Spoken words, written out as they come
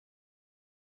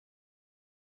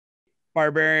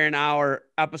Barbarian Hour,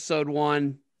 episode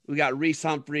 1. We got Reese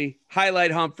Humphrey,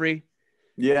 highlight Humphrey.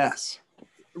 Yes.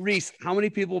 Reese, how many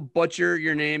people butcher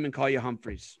your name and call you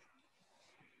Humphreys?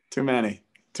 Too many.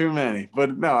 Too many.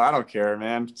 But no, I don't care,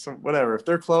 man. So whatever. If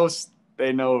they're close,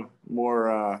 they know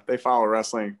more. They follow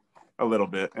wrestling a little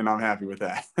bit, and I'm happy with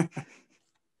that.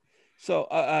 So,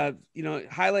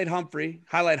 highlight Humphrey,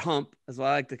 highlight Hump, is what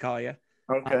I like to call you.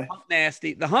 Okay. Hump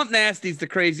Nasty. The Hump Nasty is the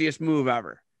craziest move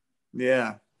ever.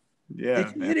 Yeah. Yeah.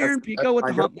 Did you Man. hit Aaron Pico with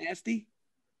the Hump Nasty?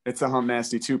 It's a Hump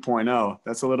Nasty 2.0.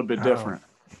 That's a little bit different.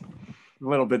 A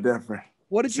little bit different.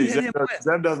 What did you hit him with?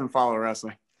 Zeb doesn't follow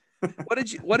wrestling. What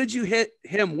did you hit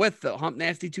him with, the Hump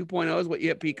Nasty 2.0 is what you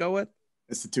hit Pico with?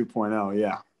 It's the 2.0,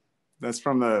 yeah. That's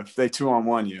from they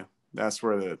 2-on-1 you. That's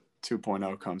where the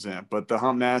 2.0 comes in. But the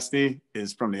Hump Nasty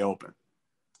is from the open.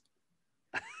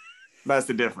 That's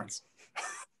the difference.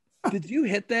 Did you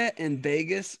hit that in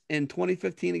Vegas in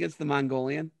 2015 against the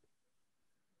Mongolian?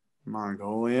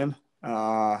 Mongolian?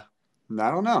 I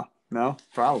don't know. No,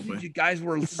 probably. Dude,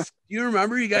 you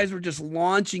remember you guys were just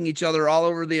launching each other all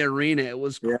over the arena. It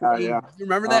was crazy. Yeah. You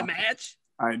remember that match?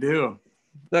 I do.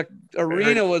 The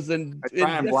arena was in I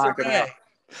try and block it disarray. out.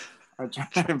 I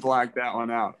try and block that one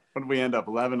out. What did we end up?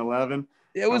 11-11?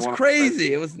 It was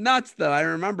crazy. It was nuts, though. I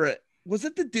remember it. Was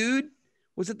it the dude?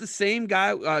 Was it the same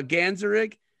guy,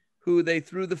 Ganzerig, who they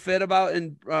threw the fit about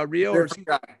in Rio? Different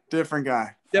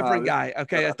guy. Different guy.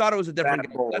 Okay, I thought it was a different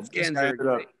guy. That's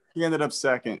Ganzerig. He ended up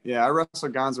second. Yeah, I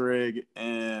wrestled Ganzerig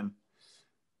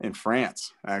in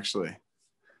France, actually.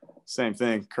 Same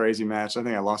thing. Crazy match. I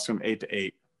think I lost to him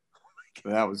 8-8.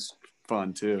 That was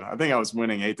fun, too. I think I was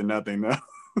winning 8-0, though.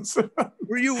 So,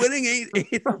 were you winning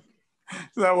 8-8?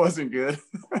 That wasn't good.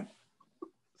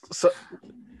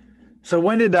 So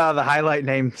when did the highlight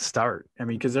name start? I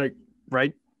mean, because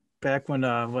right back when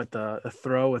the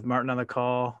throw with Martin on the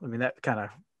call, I mean, that kind of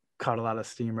caught a lot of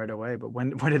steam right away. But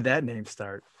when did that name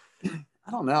start? I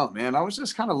don't know, man. I was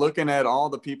just kind of looking at all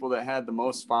the people that had the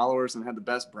most followers and had the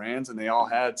best brands, and they all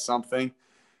had something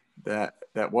that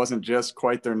wasn't just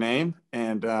quite their name.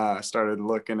 And I started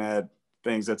looking at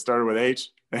things that started with H,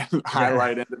 and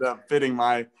highlight ended up fitting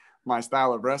my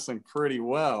style of wrestling pretty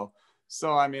well.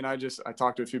 So, I mean, I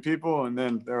talked to a few people, and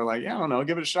then they were like, yeah, I don't know,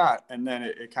 give it a shot. And then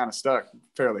it kind of stuck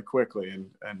fairly quickly.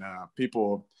 And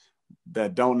people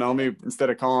that don't know me, instead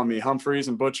of calling me Humphreys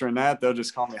and butchering that, they'll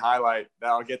just call me Highlight.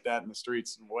 I'll get that in the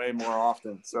streets way more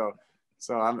often. So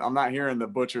I'm not hearing the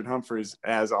butchered Humphreys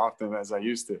as often as I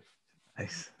used to.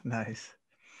 Nice.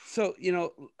 So,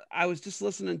 I was just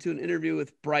listening to an interview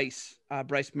with Bryce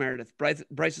Meredith.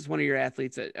 Bryce is one of your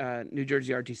athletes at New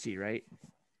Jersey RTC, right?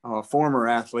 Former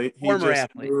athlete. He just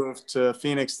athlete. moved to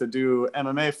Phoenix to do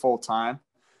MMA full time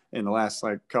in the last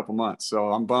couple months.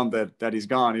 So I'm bummed that he's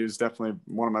gone. He was definitely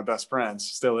one of my best friends,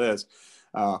 still is.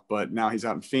 But now he's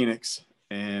out in Phoenix.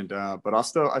 And but I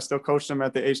still coached him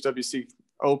at the HWC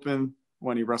Open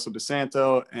when he wrestled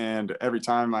DeSanto. And every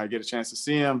time I get a chance to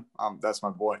see him, that's my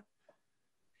boy.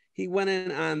 He went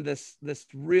in on this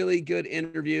really good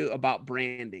interview about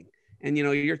branding. And,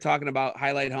 you're talking about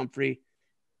Highlight Humphrey.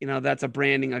 That's a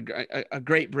branding, a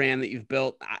great brand that you've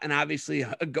built, and obviously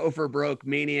a go for broke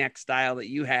maniac style that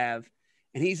you have.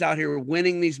 And he's out here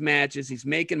winning these matches. He's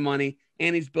making money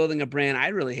and he's building a brand. I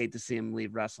really hate to see him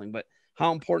leave wrestling, but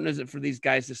how important is it for these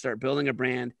guys to start building a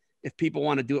brand if people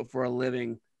want to do it for a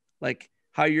living, like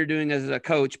how you're doing as a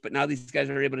coach, but now these guys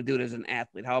are able to do it as an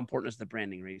athlete? How important is the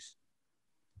branding, Reese?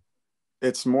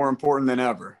 It's more important than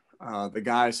ever. The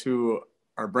guys who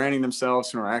are branding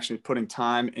themselves and are actually putting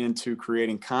time into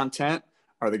creating content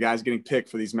are the guys getting picked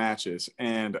for these matches.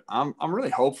 And I'm really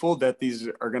hopeful that these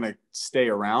are going to stay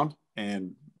around.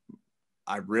 And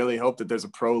I really hope that there's a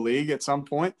pro league at some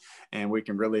point and we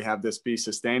can really have this be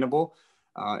sustainable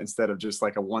instead of just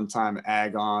like a one-time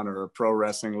ag-on or a pro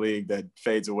wrestling league that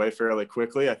fades away fairly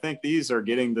quickly. I think these are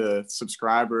getting the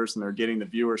subscribers and they're getting the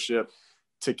viewership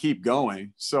to keep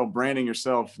going. So branding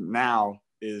yourself now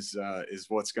is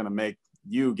what's going to make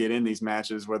you get in these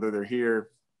matches, whether they're here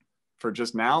for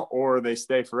just now or they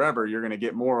stay forever. You're going to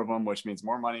get more of them, which means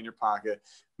more money in your pocket,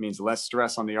 means less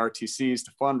stress on the RTCs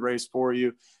to fundraise for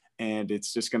you. And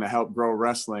it's just going to help grow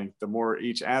wrestling. The more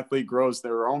each athlete grows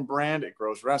their own brand, it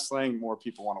grows wrestling. More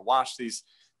people want to watch these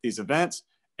events.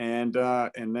 And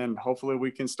then hopefully we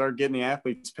can start getting the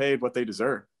athletes paid what they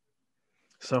deserve.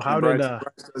 So Bryce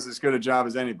does as good a job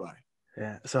as anybody.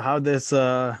 Yeah. So how this,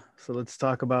 so let's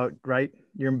talk about,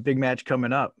 your big match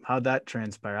coming up. How'd that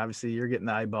transpire? Obviously you're getting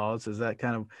the eyeballs. Is that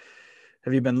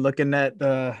have you been looking at,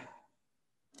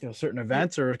 certain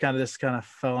events or this kind of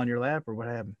fell on your lap or what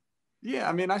happened? Yeah.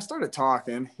 I mean, I started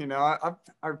talking,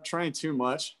 I've trained too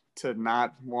much to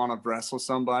not want to wrestle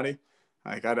somebody.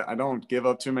 Like I don't give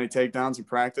up too many takedowns in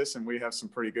practice, and we have some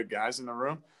pretty good guys in the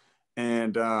room.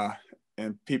 And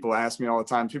people ask me all the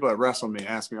time, people that wrestle me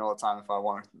ask me all the time if I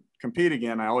want to compete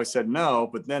again. I always said no,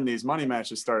 but then these money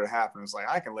matches started happening. It's like,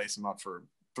 I can lace them up for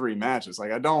 3 matches.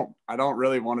 Like I don't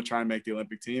really want to try and make the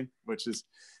Olympic team, which is,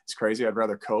 it's crazy. I'd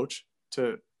rather coach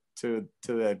to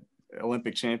the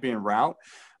Olympic champion route.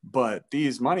 But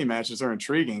these money matches are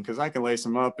intriguing because I can lace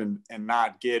them up and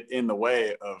not get in the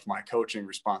way of my coaching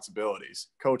responsibilities.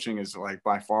 Coaching is like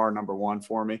by far number one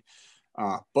for me.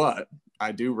 But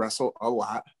I do wrestle a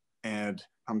lot, and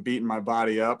I'm beating my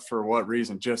body up for what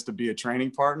reason? Just to be a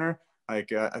training partner.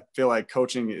 Like I feel like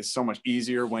coaching is so much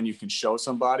easier when you can show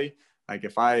somebody. Like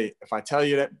if I tell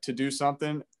you to do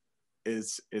something,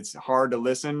 it's hard to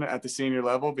listen at the senior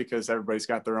level because everybody's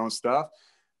got their own stuff.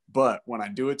 But when I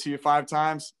do it to you 5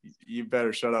 times, you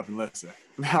better shut up and listen.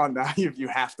 Now you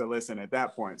have to listen at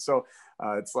that point. So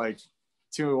it's like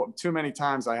too many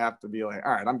times I have to be like,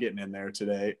 all right, I'm getting in there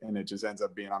today. And it just ends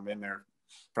up being I'm in there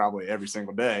probably every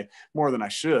single day, more than I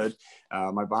should.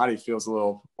 My body feels a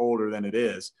little older than it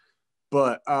is.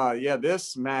 But yeah,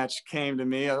 this match came to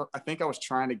me. I think I was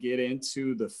trying to get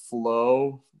into the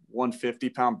Flow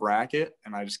 150-pound bracket,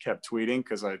 and I just kept tweeting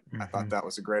because I thought that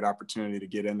was a great opportunity to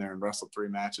get in there and wrestle 3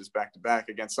 matches back to back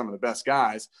against some of the best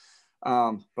guys.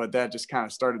 But that just kind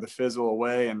of started to fizzle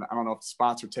away, and I don't know if the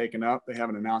spots are taken up. They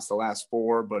haven't announced the last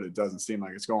 4, but it doesn't seem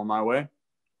like it's going my way.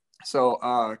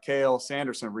 So Kale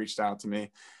Sanderson reached out to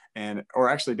me, or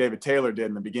actually David Taylor did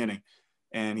in the beginning,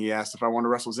 and he asked if I wanted to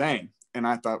wrestle Zain. And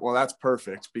I thought, well, that's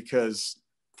perfect because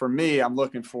for me, I'm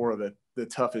looking for the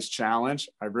toughest challenge.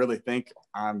 I really think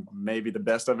I'm maybe the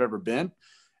best I've ever been.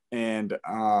 And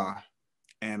I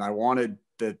wanted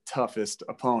the toughest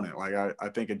opponent. Like I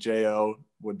think a JO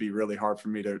would be really hard for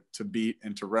me to beat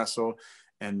and to wrestle.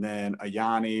 And then a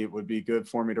Yanni would be good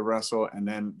for me to wrestle. And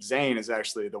then Zain is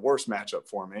actually the worst matchup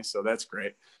for me. So that's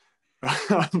great.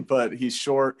 But he's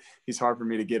short. He's hard for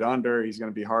me to get under. He's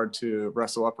going to be hard to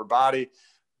wrestle upper body.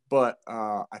 But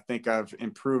I think I've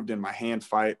improved in my hand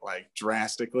fight like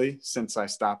drastically since I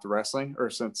stopped wrestling or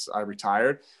since I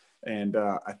retired. And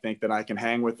I think that I can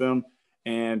hang with them.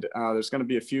 And there's going to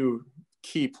be a few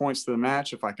key points to the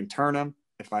match. If I can turn them,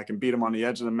 if I can beat them on the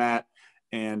edge of the mat.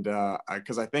 And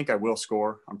because I think I will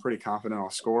score. I'm pretty confident I'll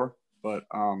score. But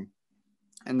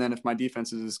and then if my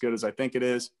defense is as good as I think it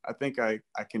is, I think I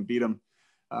can beat them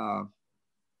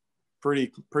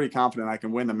pretty confident I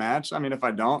can win the match. I mean, if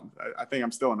I don't, I think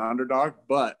I'm still an underdog,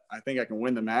 but I think I can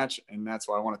win the match, and that's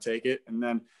why I want to take it. And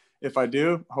then if I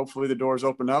do, hopefully the doors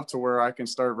open up to where I can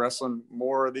start wrestling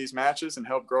more of these matches and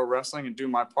help grow wrestling and do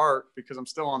my part because I'm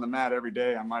still on the mat every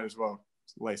day. I might as well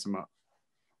lace them up.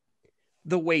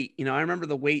 The weight, I remember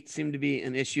the weight seemed to be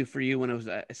an issue for you when it was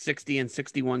 60 and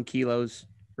 61 kilos,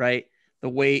 right? The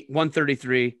weight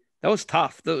 133, that was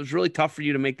tough. That was really tough for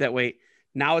you to make that weight.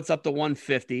 Now it's up to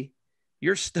 150.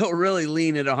 You're still really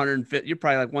lean at 150. You're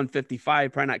probably like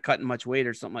 155, probably not cutting much weight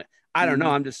or something like, I don't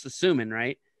know. I'm just assuming,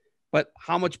 right? But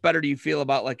how much better do you feel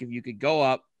about like if you could go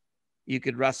up, you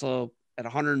could wrestle at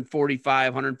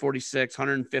 145, 146,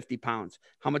 150 pounds?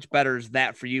 How much better is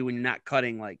that for you when you're not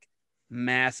cutting like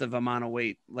massive amount of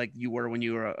weight like you were when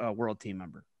you were a world team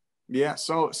member? Yeah,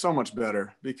 so much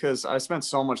better because I spent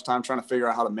so much time trying to figure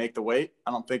out how to make the weight.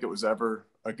 I don't think it was ever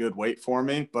a good weight for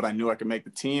me, but I knew I could make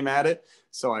the team at it.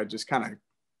 So I just kind of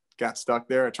got stuck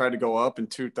there. I tried to go up in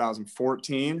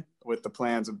 2014 with the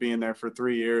plans of being there for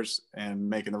 3 years and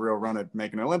making the real run at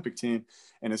making an Olympic team.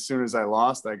 And as soon as I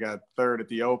lost, I got 3rd at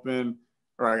the Open,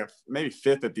 or I got maybe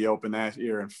 5th at the Open that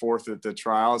year and 4th at the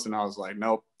trials. And I was like,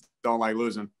 nope, don't like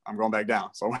losing. I'm going back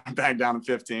down. So I went back down in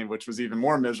 15, which was even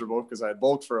more miserable because I had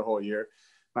bulked for a whole year.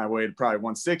 I weighed probably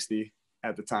 160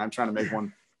 at the time, trying to make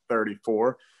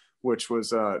 134, which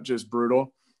was just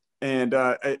brutal. And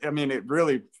I mean, it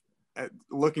really,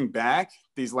 looking back,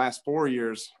 these last 4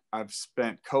 years, I've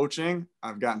spent coaching.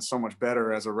 I've gotten so much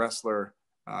better as a wrestler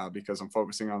because I'm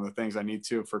focusing on the things I need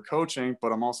to for coaching,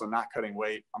 but I'm also not cutting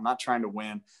weight. I'm not trying to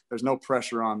win. There's no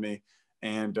pressure on me.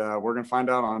 And we're going to find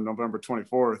out on November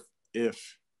 24th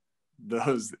if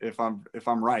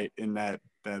I'm right in that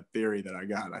theory that I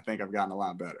got. I think I've gotten a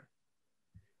lot better.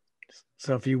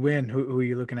 So if you win, who are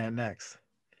you looking at next?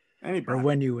 Anybody. Or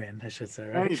when you win, I should say,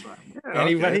 right? Anybody. Yeah,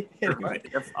 Anybody? Okay. Right.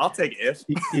 I'll take if.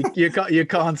 You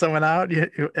calling someone out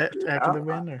after the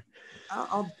win? Or?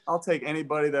 I'll take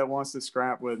anybody that wants to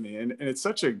scrap with me. And it's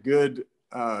such a good,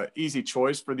 easy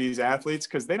choice for these athletes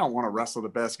because they don't want to wrestle the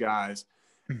best guys.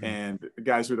 Mm-hmm. And the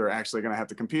guys who they're actually going to have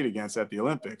to compete against at the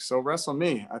Olympics. So wrestle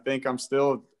me. I think I'm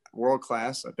still world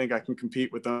class. I think I can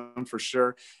compete with them for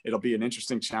sure. It'll be an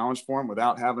interesting challenge for them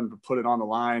without having to put it on the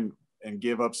line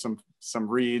give up some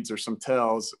reads or some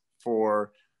tells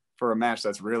for a match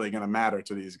that's really going to matter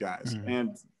to these guys. Mm-hmm.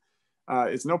 And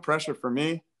it's no pressure for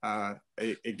me.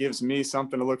 It gives me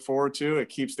something to look forward to. It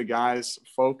keeps the guys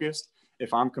focused.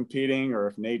 If I'm competing, or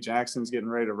if Nate Jackson's getting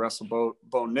ready to wrestle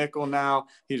Bo Nickel now,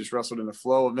 he just wrestled in the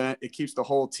Flow event. It keeps the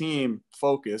whole team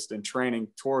focused and training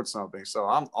towards something. So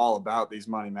I'm all about these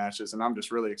money matches, and I'm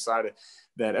just really excited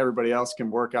that everybody else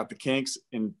can work out the kinks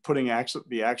in putting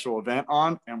the actual event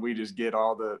on, and we just get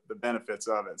all the benefits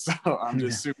of it. So I'm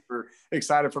just super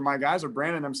excited for my guys are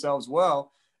branding themselves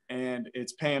well, and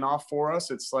it's paying off for us.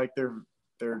 It's like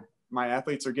my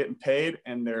athletes are getting paid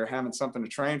and they're having something to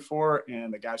train for,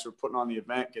 and the guys who are putting on the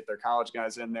event get their college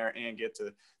guys in there and get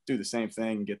to do the same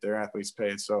thing and get their athletes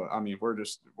paid. So, I mean,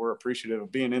 we're appreciative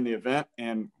of being in the event,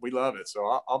 and we love it.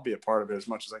 So I'll be a part of it as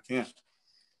much as I can.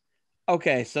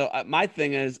 Okay. So my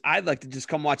thing is, I'd like to just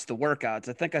come watch the workouts.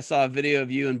 I think I saw a video of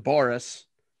you and Boris,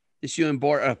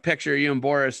 a picture of you and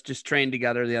Boris just trained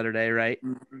together the other day, right?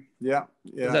 Mm-hmm. Yeah.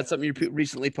 Is that something you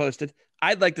recently posted?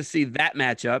 I'd like to see that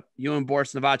matchup, you and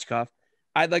Boris Novichkov.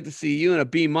 I'd like to see you in a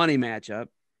B Money matchup.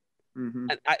 Mm-hmm.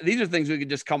 And these are things we could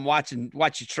just come watch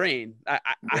you train.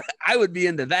 I would be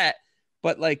into that.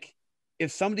 But like,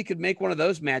 if somebody could make one of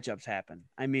those matchups happen,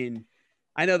 I mean,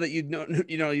 I know that you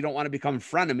don't want to become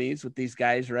frenemies with these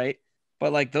guys, right?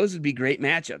 But like, those would be great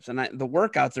matchups, and the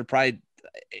workouts are probably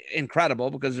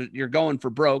incredible because you're going for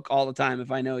broke all the time.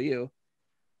 If I know you,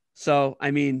 so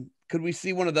I mean, could we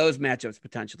see one of those matchups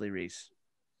potentially, Reese?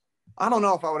 I don't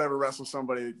know if I would ever wrestle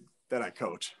somebody that I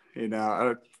coach.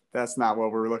 That's not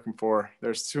what we're looking for.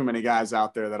 There's too many guys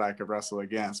out there that I could wrestle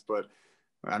against. But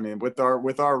I mean, with our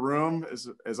room,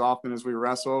 as often as we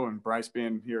wrestle, and Bryce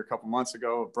being here a couple months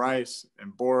ago, Bryce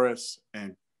and Boris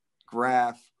and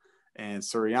Graf and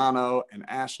Soriano and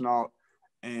Ashnault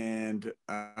and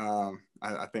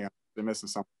I think I'm missing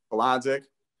some Pelagic.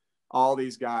 All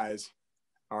these guys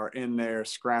are in there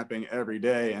scrapping every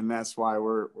day, and that's why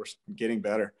we're getting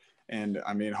better. And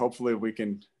I mean, hopefully we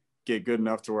can get good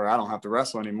enough to where I don't have to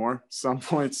wrestle anymore some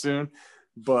point soon.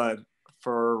 But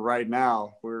for right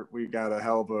now, we got a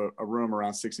hell of a room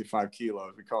around 65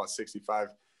 kilos. We call it 65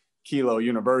 kilo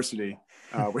university.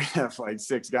 We have like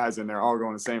 6 guys in there all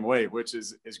going the same weight, which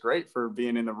is great for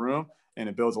being in the room, and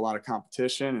it builds a lot of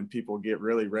competition, and people get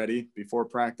really ready before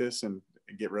practice and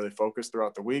get really focused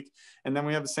throughout the week. And then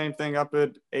we have the same thing up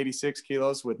at 86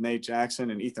 kilos with Nate Jackson,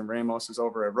 and Ethan Ramos is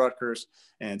over at Rutgers,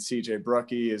 and CJ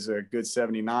Brucky is a good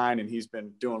 79, and he's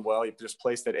been doing well. He just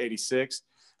placed at 86,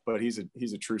 but he's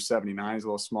a true 79. He's a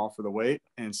little small for the weight.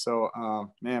 And so,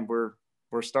 man,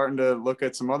 we're starting to look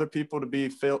at some other people to be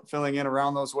filling in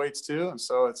around those weights too. And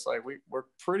so it's like, we're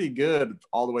pretty good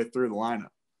all the way through the lineup.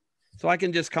 So I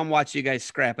can just come watch you guys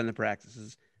scrap in the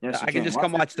practices. Yes, I can just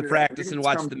come watch the practice and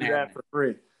watch the match for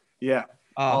free. Yeah.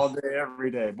 All day, every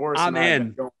day. Boris and I have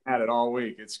been going at it all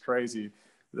week. It's crazy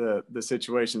the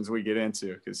situations we get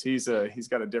into, because he's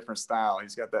got a different style.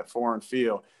 He's got that foreign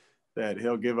feel that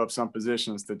he'll give up some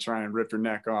positions to try and rip your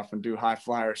neck off and do high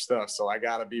flyer stuff. So I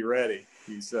got to be ready.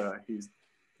 He's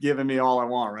giving me all I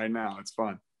want right now. It's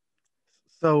fun.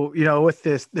 So, with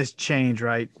this change,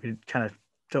 right, we kind of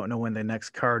don't know when the next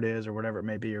card is or whatever it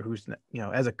may be, or who's,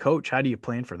 as a coach, how do you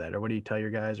plan for that? Or what do you tell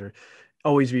your guys, or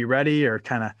always be ready, or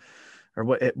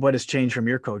what has changed from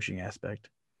your coaching aspect?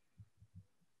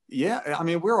 Yeah. I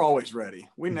mean, we're always ready.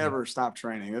 We never stop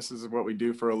training. This is what we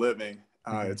do for a living.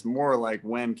 It's more like,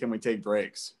 when can we take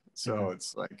breaks? So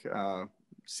it's like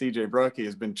CJ Brucky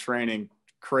has been training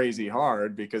crazy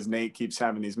hard because Nate keeps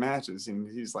having these matches,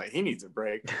 and he's like, he needs a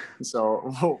break.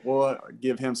 So we'll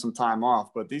give him some time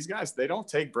off. But these guys, they don't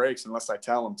take breaks unless I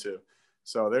tell them to.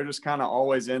 So they're just kind of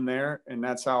always in there. And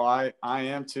that's how I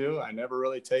am too. I never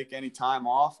really take any time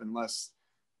off unless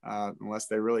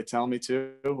they really tell me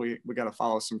to. We got to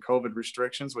follow some COVID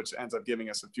restrictions, which ends up giving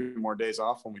us a few more days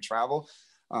off when we travel.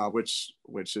 Which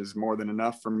is more than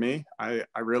enough for me. I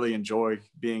really enjoy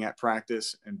being at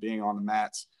practice and being on the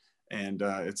mats. And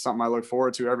it's something I look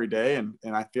forward to every day. And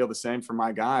I feel the same for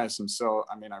my guys. And so,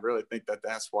 I mean, I really think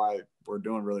that's why we're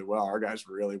doing really well. Our guys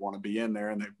really want to be in there,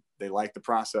 and they like the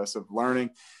process of learning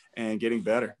and getting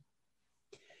better.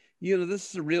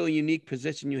 This is a really unique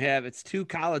position you have. It's 2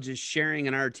 colleges sharing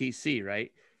an RTC,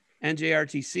 right?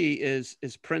 NJRTC is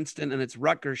Princeton, and it's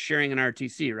Rutgers sharing an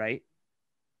RTC, right?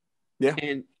 Yeah.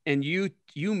 And you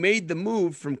made the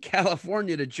move from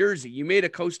California to Jersey. You made a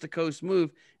coast to coast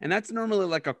move, and that's normally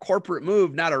like a corporate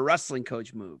move, not a wrestling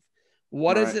coach move.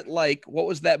 What is it like? What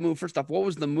was that move? First off, what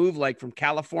was the move like from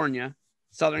California,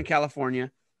 Southern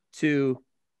California, to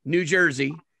New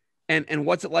Jersey? And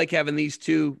what's it like having these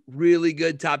 2 really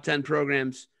good top 10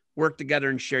 programs work together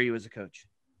and share you as a coach?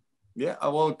 Yeah,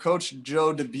 well, Coach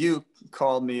Joe Dubuque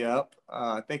called me up.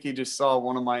 I think he just saw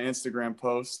one of my Instagram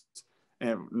posts,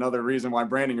 and another reason why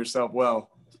branding yourself well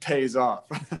pays off.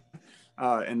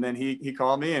 And then he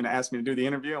called me and asked me to do the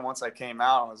interview. And once I came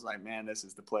out, I was like, man, this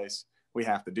is the place. We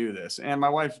have to do this. And my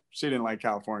wife, she didn't like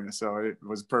California, so it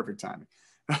was perfect timing.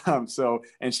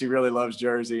 And she really loves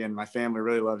Jersey, and my family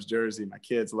really loves Jersey. My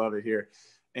kids love it here.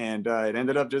 And it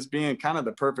ended up just being kind of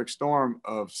the perfect storm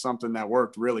of something that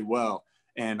worked really well.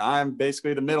 And I'm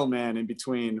basically the middleman in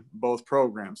between both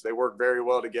programs. They work very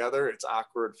well together. It's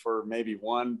awkward for maybe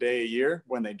one day a year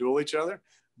when they duel each other,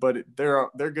 but they're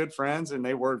good friends and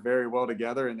they work very well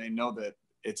together. And they know that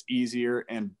it's easier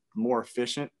and more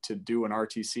efficient to do an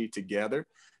RTC together,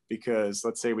 because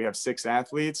let's say we have 6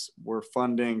 athletes, we're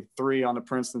funding 3 on the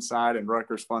Princeton side and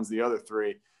Rutgers funds the other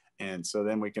 3. And so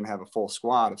then we can have a full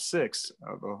squad of 6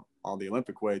 of all the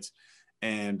Olympic weights.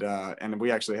 And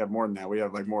we actually have more than that. We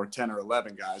have like more 10 or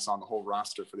 11 guys on the whole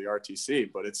roster for the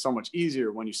RTC, but it's so much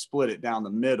easier when you split it down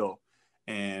the middle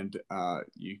and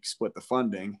you split the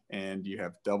funding and you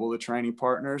have double the training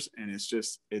partners. And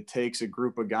it takes a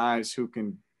group of guys who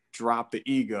can drop the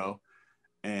ego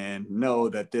and know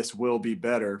that this will be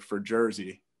better for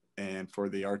Jersey and for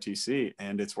the RTC.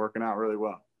 And it's working out really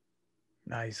well.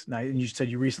 Nice. And you said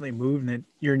you recently moved and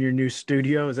you're in your new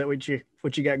studio. Is that what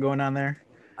you got going on there?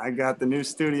 I got the new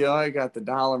studio. I got the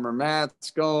Dahlinger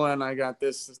mats going. I got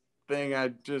this thing I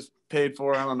just paid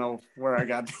for. I don't know where I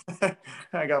got.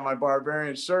 I got my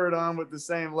Barbarian shirt on with the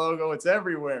same logo. It's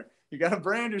everywhere. You got to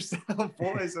brand yourself,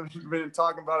 boys. I've been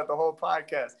talking about it the whole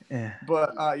podcast. Yeah.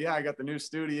 But yeah, I got the new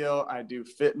studio. I do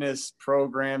fitness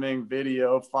programming,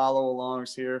 video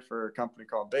follow-alongs here for a company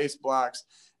called Base Blocks.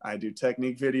 I do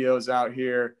technique videos out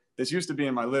here. This used to be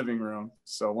in my living room.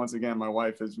 So once again, my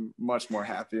wife is much more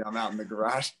happy I'm out in the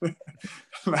garage.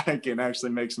 I can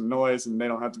actually make some noise and they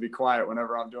don't have to be quiet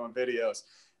whenever I'm doing videos.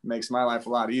 It makes my life a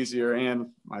lot easier and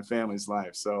my family's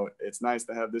life. So it's nice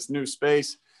to have this new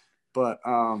space. But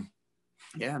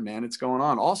yeah, man, it's going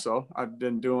on. Also, I've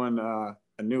been doing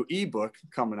a new ebook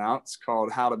coming out. It's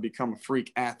called How to Become a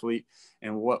Freak Athlete.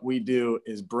 And what we do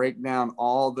is break down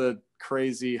all the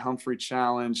crazy Humphrey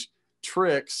challenge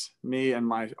tricks. Me and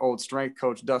my old strength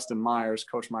coach, Dustin Myers,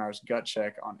 Coach Myers Gut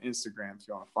Check on Instagram, if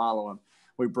you want to follow him.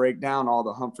 We break down all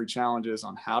the Humphrey challenges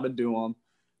on how to do them.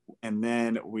 And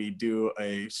then we do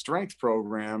a strength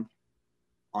program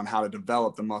on how to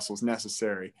develop the muscles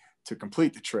necessary to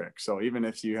complete the trick. So even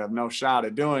if you have no shot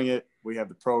at doing it, we have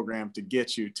the program to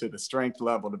get you to the strength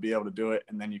level to be able to do it.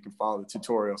 And then you can follow the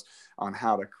tutorials on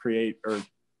how to create or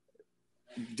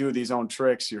do these own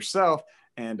tricks yourself.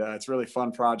 And it's a really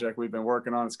fun project we've been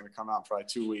working on. It's going to come out in probably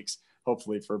 2 weeks,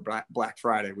 hopefully for Black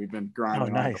Friday. We've been grinding.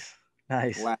 Oh,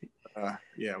 nice.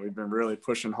 Yeah, we've been really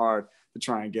pushing hard to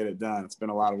try and get it done. It's been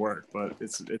a lot of work, but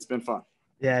it's been fun.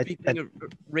 Yeah. Speaking of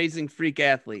raising freak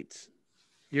athletes,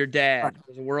 your dad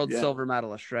was a world silver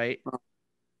medalist, right?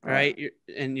 Right.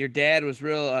 And your dad was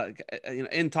real,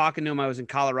 in talking to him, I was in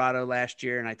Colorado last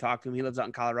year and I talked to him. He lives out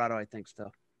in Colorado, I think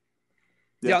still.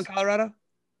 Yes. Yeah, in Colorado?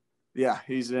 Yeah,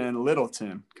 he's in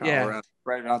Littleton, Colorado,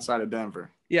 right outside of Denver.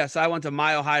 Yeah, so I went to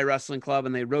Mile High Wrestling Club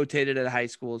and they rotated at high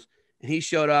schools and he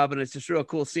showed up and it's just real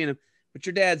cool seeing him. But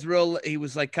your dad's he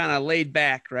was like kind of laid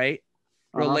back, right?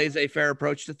 Real laissez-faire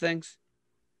approach to things.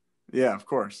 Yeah, of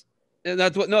course. And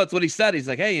that's what he said. He's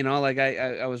like, hey, like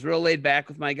I was real laid back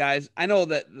with my guys. I know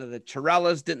that the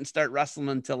Torellas didn't start wrestling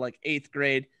until like 8th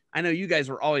grade. I know you guys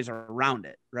were always around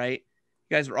it, right?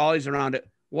 You guys were always around it.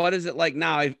 What is it like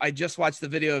now? I just watched the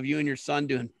video of you and your son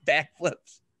doing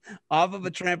backflips off of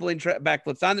a trampoline,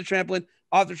 backflips on the trampoline,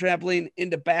 off the trampoline,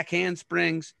 into back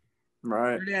handsprings.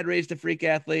 Right. Your dad raised a freak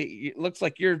athlete. It looks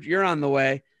like you're on the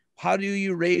way. How do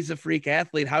you raise a freak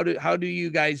athlete? How do you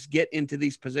guys get into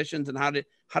these positions? And how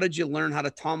did you learn how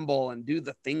to tumble and do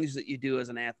the things that you do as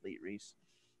an athlete, Reese?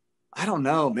 I don't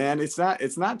know, man. It's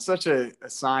not such a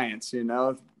science,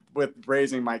 with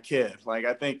raising my kid. Like,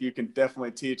 I think you can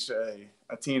definitely teach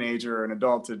a teenager or an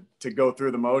adult to go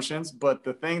through the motions. But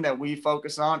the thing that we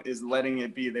focus on is letting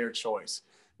it be their choice.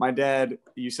 My dad,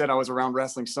 you said I was around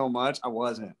wrestling so much. I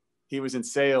wasn't. He was in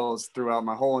sales throughout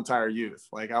my whole entire youth.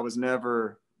 Like, I was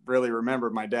never really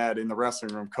remembered my dad in the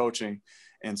wrestling room coaching.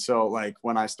 And so like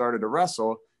when I started to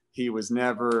wrestle, he was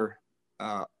never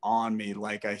on me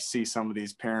like I see some of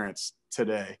these parents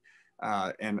today.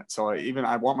 And so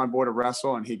I want my boy to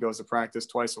wrestle and he goes to practice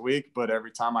twice a week, but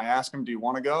every time I ask him, do you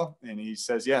want to go? And he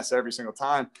says yes every single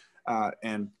time.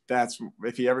 And that's,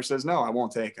 if he ever says no, I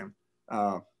won't take him.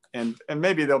 And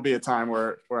maybe there'll be a time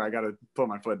where I got to put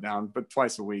my foot down, but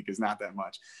twice a week is not that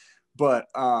much. But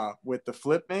with the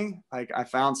flipping, like I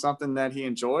found something that he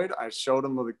enjoyed. I showed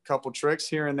him a couple tricks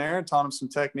here and there, taught him some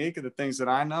technique of the things that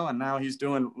I know. And now he's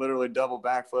doing literally double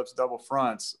backflips, double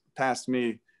fronts past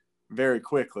me very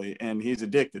quickly. And he's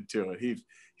addicted to it.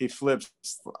 He flips,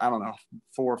 I don't know,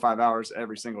 4 or 5 hours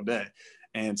every single day.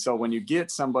 And so when you get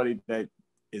somebody that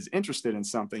is interested in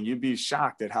something, you'd be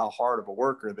shocked at how hard of a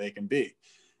worker they can be.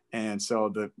 And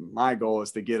so my goal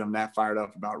is to get them that fired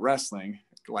up about wrestling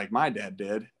like my dad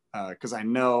did, because I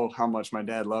know how much my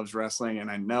dad loves wrestling, and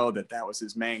I know that was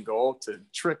his main goal, to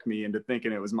trick me into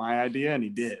thinking it was my idea, and he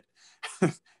did.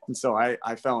 And so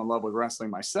I fell in love with wrestling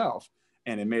myself,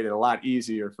 and it made it a lot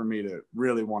easier for me to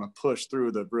really want to push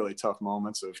through the really tough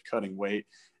moments of cutting weight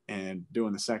and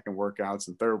doing the second workouts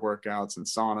and third workouts and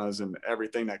saunas and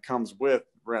everything that comes with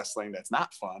wrestling that's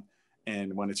not fun.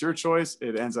 And when it's your choice,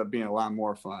 it ends up being a lot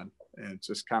more fun. And it's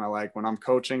just kind of like when I'm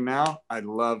coaching now, I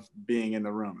love being in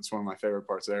the room. It's one of my favorite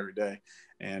parts of every day.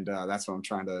 And that's what I'm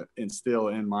trying to instill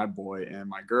in my boy and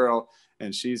my girl.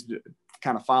 And she's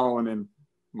kind of following in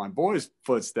my boy's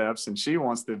footsteps, and she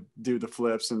wants to do the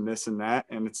flips and this and that.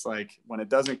 And it's like, when it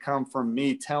doesn't come from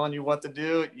me telling you what to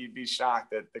do, you'd be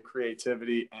shocked at the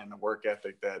creativity and the work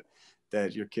ethic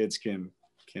that your kids can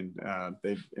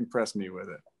they've impressed me with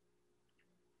it.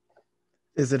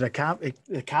 Is it a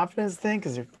confidence thing?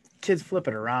 Because your kids flip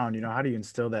it around, how do you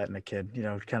instill that in a kid,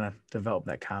 kind of develop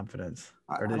that confidence?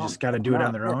 Or they just got to do it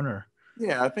on their own? Or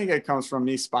yeah, I think it comes from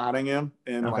me spotting him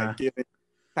and like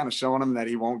kind of showing him that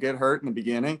he won't get hurt in the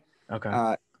beginning.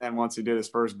 Okay. And once he did his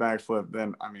first backflip,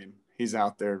 then, I mean, he's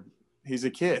out there. He's a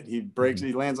kid. He breaks,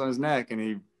 he lands on his neck, and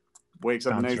he wakes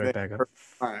up the next day.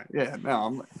 Right. Yeah,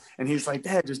 no. And he's like,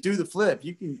 Dad, just do the flip.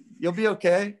 You'll be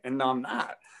okay. And no, I'm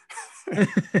not.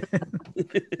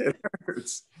 It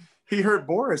hurts. He hurt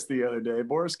Boris the other day.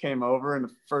 Boris came over, and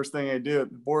the first thing I do,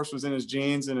 Boris was in his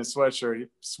jeans and his sweatshirt. He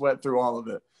sweat through all of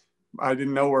it. I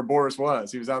didn't know where Boris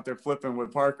was. He was out there flipping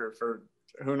with Parker for,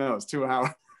 who knows, 2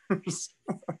 hours.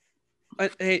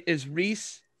 Hey, is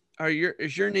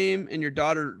your name and your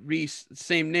daughter Reese the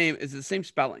same name? Is it the same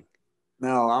spelling?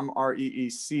 No, I'm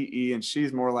Reece, and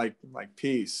she's more like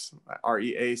peace,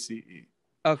 Reace.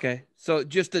 Okay, so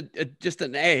just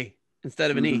an A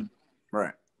instead of an E.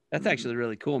 Right. That's actually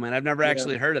really cool, man. I've never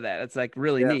actually heard of that. That's like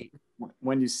really neat.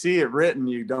 When you see it written,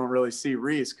 you don't really see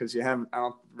Reese, because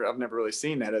I've never really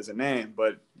seen that as a name,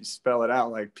 but you spell it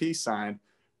out like peace sign.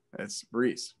 It's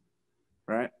Reese,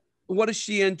 right? What is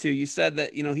she into? You said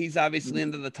that, he's obviously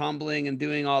into the tumbling and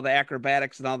doing all the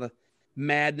acrobatics and all the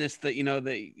madness that,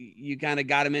 that you kind of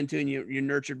got him into and you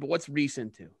nurtured, but what's Reese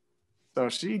into? So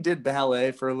she did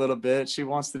ballet for a little bit. She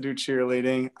wants to do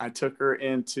cheerleading. I took her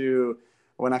into,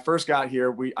 when I first got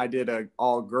here, I did a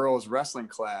all girls wrestling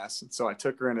class. And so I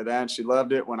took her into that, and she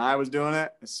loved it when I was doing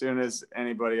it. As soon as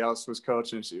anybody else was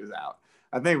coaching, she was out.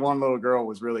 I think one little girl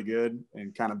was really good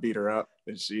and kind of beat her up,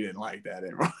 and she didn't like that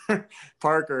anymore.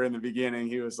 Parker, in the beginning,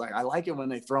 he was like, I like it when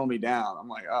they throw me down. I'm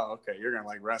like, oh, okay, you're going to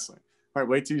like wrestling. All right,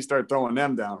 wait till you start throwing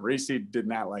them down. Reese did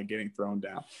not like getting thrown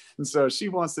down. And so she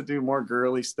wants to do more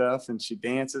girly stuff, and she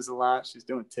dances a lot. She's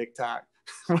doing TikTok,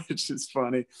 which is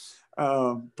funny.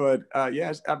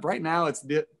 Right now it's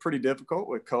pretty difficult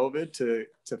with COVID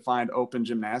to find open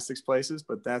gymnastics places,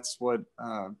 but that's what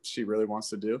she really wants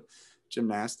to do,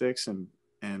 gymnastics, and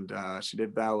she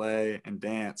did ballet and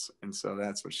dance, and so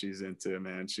that's what she's into,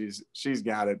 man. She's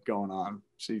got it going on.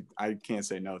 I can't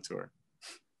say no to her.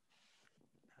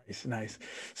 Nice.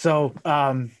 So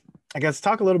I guess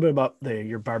talk a little bit about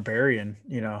your Barbarian,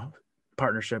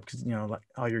 partnership, because like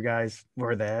all your guys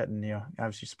wear that, and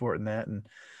obviously sporting that, and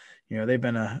they've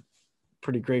been a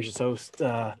pretty gracious host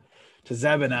to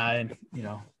Zeb and I, and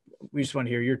we just want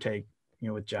to hear your take,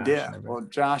 with Josh. Yeah, well,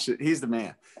 Josh, he's the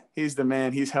man. He's the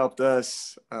man. He's helped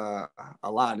us a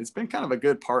lot. It's been kind of a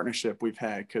good partnership we've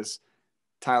had, because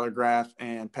Tyler Graff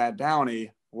and Pat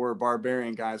Downey were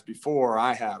Barbarian guys before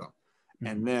I had them.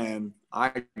 And then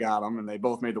I got them, and they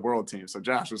both made the world team. So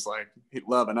Josh was like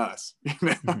loving us.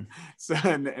 So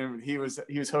and he was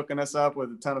hooking us up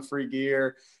with a ton of free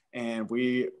gear, and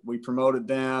we promoted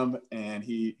them, and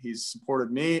he's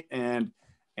supported me, and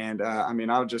I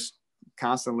mean, I would just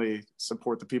constantly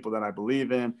support the people that I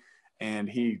believe in, and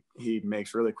he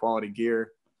makes really quality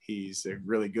gear. He's a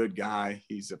really good guy.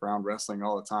 He's around wrestling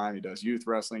all the time. He does youth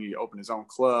wrestling. He opened his own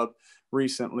club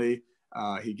recently.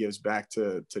 He gives back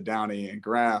to Downey and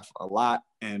Graff a lot,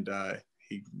 and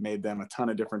he made them a ton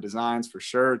of different designs for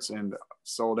shirts and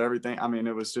sold everything. I mean,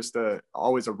 it was just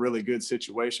always a really good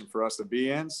situation for us to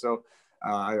be in. So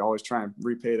I always try and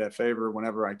repay that favor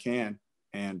whenever I can.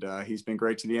 And he's been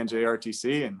great to the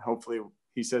NJRTC, and hopefully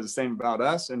he says the same about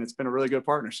us, and it's been a really good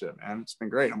partnership, man. It's been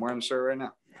great. I'm wearing the shirt right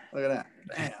now. Look at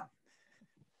that.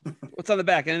 Damn. What's on the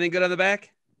back? Anything good on the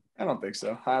back? I don't think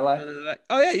so. Highlight.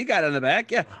 Oh yeah, you got it on the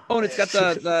back. Yeah. Oh, and it's got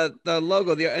the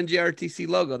logo, the NGRTC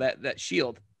logo, that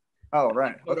shield. Oh,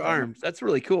 right. Okay. Arms. That's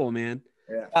really cool, man.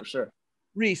 Yeah, for sure.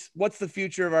 Reese, what's the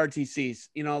future of RTCs?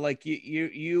 You know, like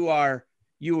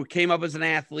you came up as an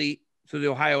athlete through the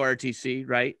Ohio RTC,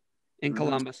 right? In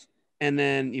Columbus. And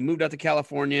then you moved out to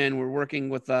California and we're working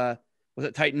with was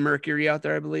it Titan Mercury out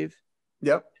there, I believe?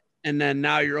 Yep. And then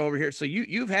now you're over here. So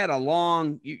you've had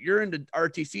you're into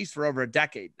RTCs for over a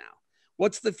decade now.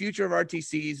 What's the future of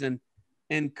RTCs?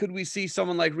 And could we see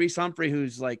someone like Reese Humphrey,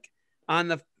 who's like on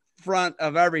the front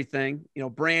of everything, you know,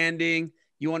 branding,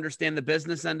 you understand the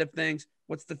business end of things.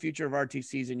 What's the future of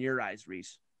RTCs in your eyes,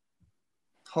 Reese?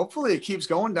 Hopefully it keeps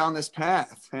going down this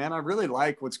path, man. I really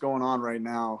like what's going on right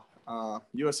now.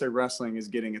 USA Wrestling is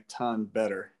getting a ton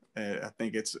better. I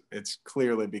think it's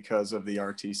clearly because of the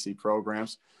RTC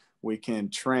programs. We can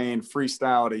train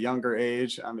freestyle at a younger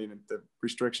age. I mean, the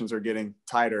restrictions are getting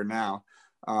tighter now,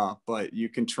 but you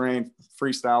can train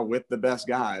freestyle with the best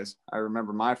guys. I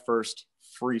remember my first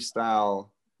freestyle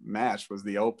match was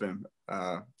the Open.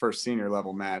 First senior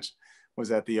level match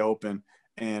was at the Open.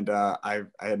 And I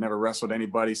had never wrestled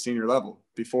anybody senior level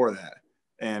before that.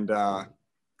 And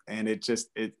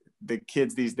the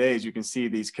kids these days, you can see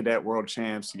these cadet world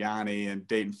champs, Yanni and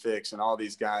Dayton Fix and all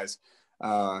these guys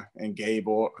and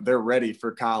Gable, they're ready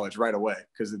for college right away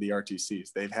because of the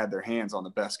RTCs. They've had their hands on the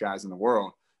best guys in the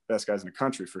world, best guys in the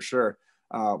country for sure,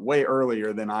 way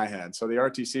earlier than I had. So the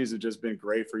RTCs have just been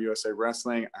great for USA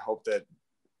Wrestling. I hope that,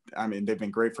 they've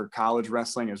been great for college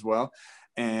wrestling as well.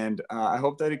 And I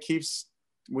hope that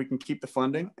we can keep the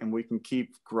funding and we can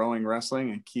keep growing wrestling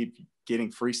and keep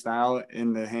getting freestyle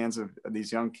in the hands of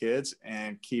these young kids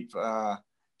and keep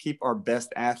our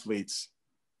best athletes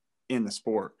in the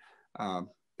sport.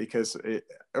 Because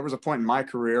there was a point in my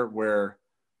career where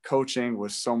coaching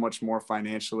was so much more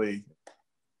financially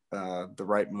the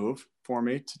right move for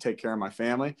me to take care of my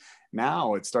family.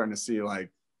 Now it's starting to see like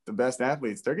the best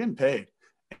athletes, they're getting paid.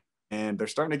 And they're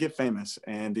starting to get famous,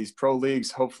 and these pro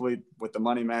leagues, hopefully with the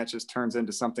money matches, turns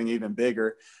into something even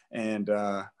bigger. And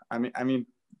the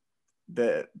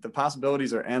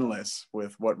possibilities are endless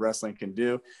with what wrestling can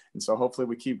do. And so hopefully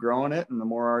we keep growing it, and the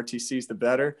more RTCs, the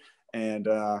better. And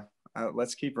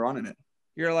let's keep running it.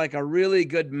 You're like a really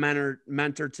good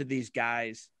mentor to these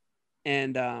guys.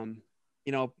 And,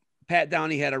 Pat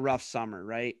Downey had a rough summer,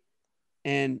 right?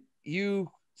 And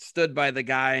you stood by the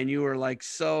guy and you were like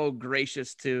so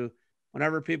gracious to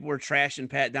whenever people were trashing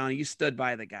Pat Downey, you stood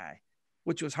by the guy,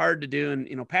 which was hard to do.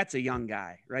 And, Pat's a young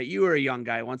guy, right? You were a young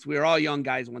guy once. We were all young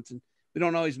guys once, and we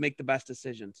don't always make the best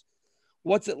decisions.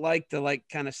 What's it like to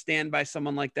kind of stand by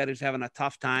someone like that who's having a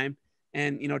tough time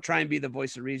and, try and be the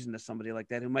voice of reason to somebody like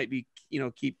that who might be,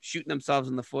 keep shooting themselves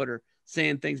in the foot or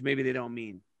saying things maybe they don't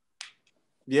mean?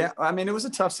 Yeah. It was a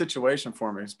tough situation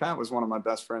for me. Pat was one of my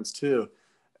best friends too.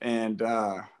 And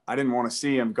I didn't want to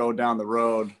see him go down the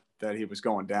road that he was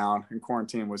going down, and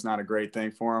quarantine was not a great thing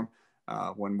for him.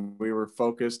 When we were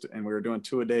focused and we were doing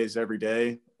 2-a-days every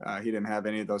day, he didn't have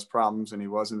any of those problems, and he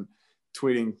wasn't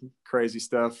tweeting crazy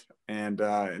stuff. And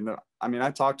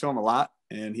I talked to him a lot,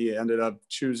 and he ended up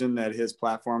choosing that his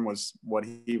platform was what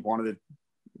he wanted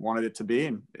it to be.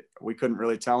 And we couldn't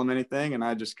really tell him anything. And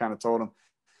I just kind of told him,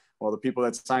 well, the people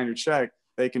that signed your check,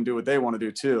 they can do what they want to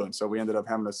do too. And so we ended up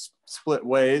having to split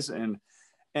ways. And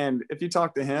if you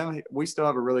talk to him, we still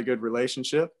have a really good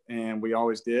relationship, and we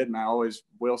always did. And I always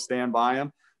will stand by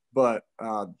him. But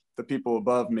the people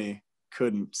above me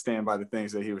couldn't stand by the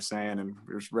things that he was saying. And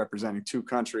he was representing 2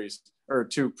 countries or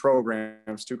 2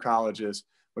 programs, 2 colleges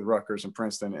with Rutgers and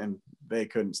Princeton, and they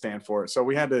couldn't stand for it. So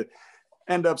we had to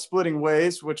end up splitting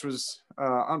ways, which was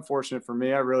unfortunate for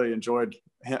me. I really enjoyed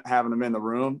having him in the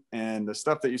room, and the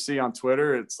stuff that you see on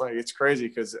Twitter, it's crazy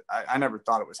because I never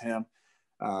thought it was him.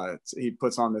 He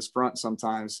puts on this front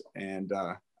sometimes, and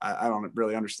I don't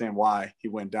really understand why he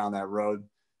went down that road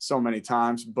so many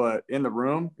times, but in the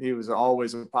room, he was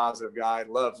always a positive guy,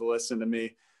 loved to listen to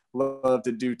me, loved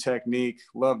to do technique,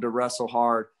 loved to wrestle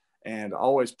hard, and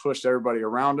always pushed everybody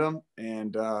around him.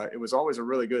 And it was always a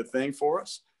really good thing for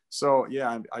us. So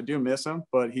yeah, I do miss him,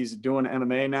 but he's doing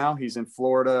MMA now. He's in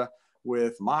Florida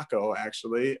with Mako,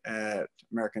 actually, at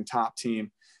American Top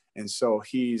Team. And so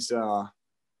he's,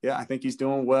 I think he's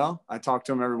doing well. I talk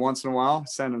to him every once in a while,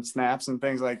 send him snaps and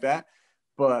things like that.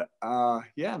 But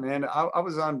man, I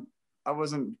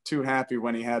wasn't too happy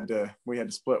when we had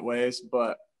to split ways,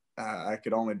 but I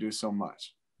could only do so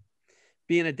much.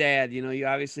 Being a dad, you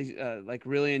obviously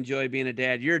really enjoy being a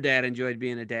dad. Your dad enjoyed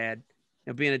being a dad.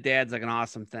 being a dad's like an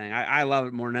awesome thing. I love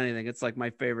it more than anything. It's like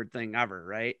my favorite thing ever.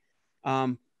 Right.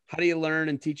 How do you learn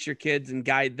and teach your kids and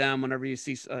guide them whenever you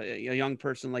see a young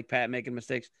person like Pat making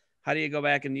mistakes? How do you go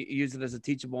back and use it as a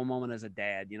teachable moment as a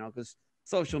dad, because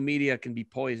social media can be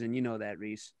poison. You know that,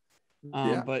 Reese.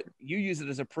 Yeah. But you use it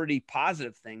as a pretty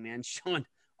positive thing, man, showing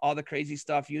all the crazy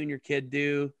stuff you and your kid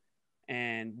do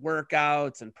and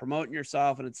workouts and promoting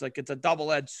yourself. And it's a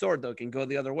double-edged sword, though. It can go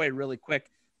the other way really quick.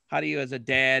 How do you, as a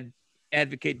dad,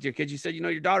 advocate to your kids? You said,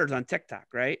 your daughter's on TikTok,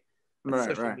 right? That's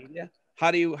social media.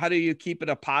 How do you keep it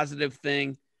a positive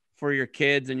thing for your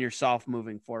kids and yourself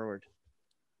moving forward?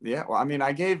 Yeah. Well, I mean,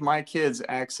 I gave my kids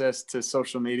access to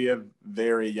social media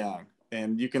very young,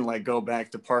 and you can like go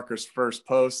back to Parker's first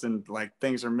post and like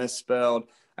things are misspelled.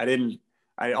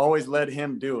 I always let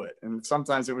him do it. And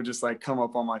sometimes it would just like come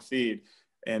up on my feed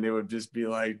and it would just be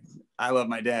like, I love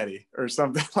my daddy or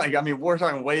something. Like, I mean, we're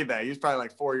talking way back. He was probably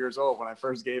like 4 years old when I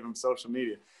first gave him social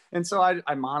media. And so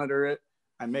I monitor it.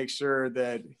 I make sure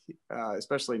that,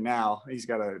 especially now, he's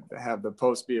got to have the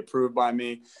post be approved by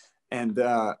me. And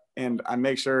I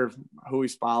make sure who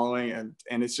he's following.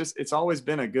 And it's always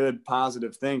been a good,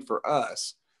 positive thing for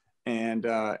us. And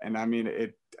I mean,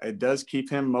 it does keep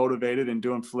him motivated and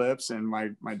doing flips. And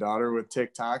my daughter with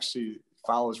TikTok, she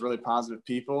follows really positive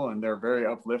people and they're very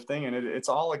uplifting, and it's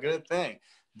all a good thing.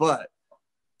 But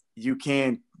you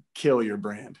can kill your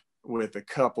brand with a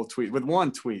couple tweets. With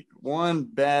one tweet, one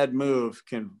bad move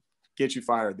can get you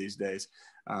fired these days.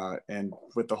 And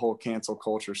with the whole cancel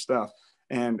culture stuff.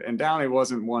 And Downey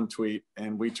wasn't one tweet,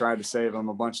 and we tried to save him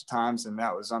a bunch of times, and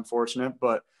that was unfortunate.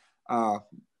 But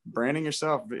branding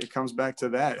yourself, it comes back to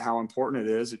that, how important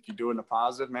it is. If you do it in a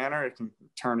positive manner, it can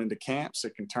turn into camps,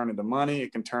 it can turn into money,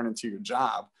 it can turn into your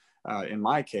job. In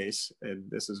my case, and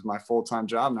this is my full-time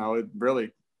job now, it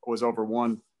really was over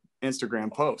one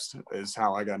Instagram post is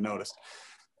how I got noticed.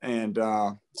 And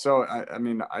so, I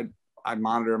mean, I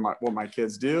monitor what my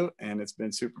kids do, and it's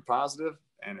been super positive,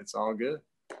 and it's all good.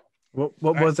 What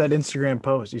was that Instagram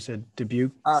post? You said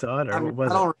Dubuque saw it, or what was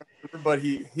it? I don't remember, but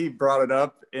he brought it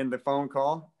up in the phone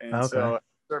call. And so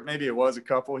maybe it was a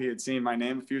couple. He had seen my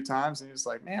name a few times, and he was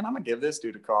like, man, I'm going to give this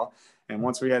dude a call. And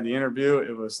once we had the interview,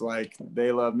 it was like,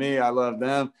 they love me, I love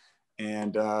them.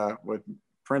 And with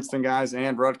Princeton guys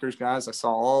and Rutgers guys, I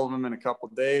saw all of them in a couple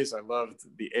of days. I loved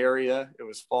the area. It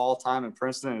was fall time in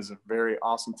Princeton. It was a very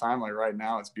awesome time. Like right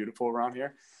now, it's beautiful around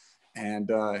here. And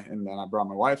then I brought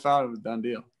my wife out. It was a done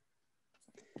deal.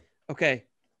 Okay,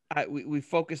 we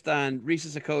focused on Reese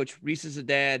as a coach, Reese as a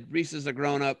dad, Reese as a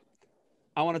grown-up.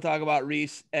 I want to talk about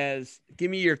Reese as, give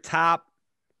me your top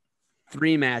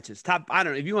 3 matches. I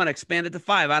don't know, if you want to expand it to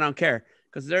 5, I don't care,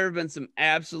 because there have been some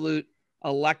absolute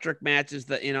electric matches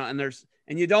that,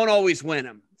 and you don't always win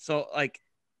them. So, like,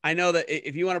 I know that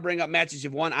if you want to bring up matches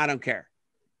you've won, I don't care.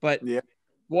 But yeah,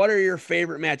 what are your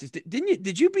favorite matches?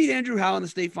 Did you beat Andrew Howe in the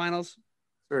state finals?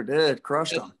 Sure did.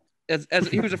 Crushed him. As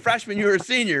he was a freshman, you were a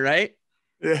senior, right?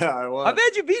 Yeah, I was. How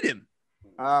bad you beat him?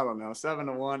 I don't know,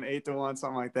 7-1, 8-1,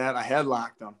 something like that. I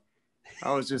headlocked him.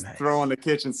 I was just throwing the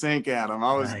kitchen sink at him.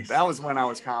 That was when I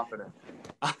was confident.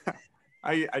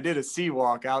 I did a sea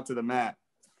walk out to the mat.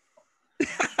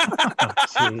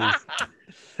 Oh,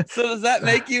 so does that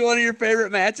make you one of your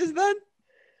favorite matches then?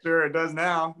 Sure, it does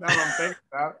now. Now that I'm thinking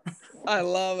about it. I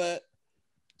love it.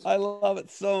 I love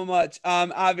it so much.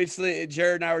 Obviously,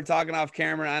 Jared and I were talking off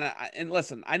camera, and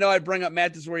listen, I know I bring up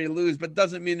matches where you lose, but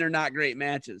doesn't mean they're not great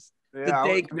matches. Yeah,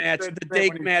 the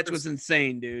Dake match was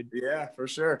insane, dude. Yeah, for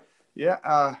sure. Yeah,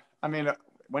 I mean,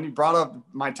 when you brought up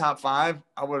my top 5,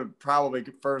 I would have probably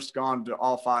first gone to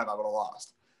all 5. I would have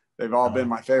lost. They've all been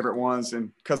my favorite ones,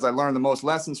 and because I learned the most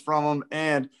lessons from them,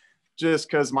 and just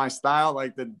because my style,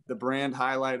 like the brand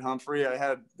highlight Humphrey, I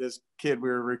had this kid we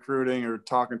were recruiting or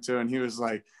talking to, and he was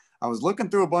like, I was looking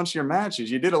through a bunch of your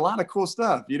matches. You did a lot of cool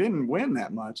stuff. You didn't win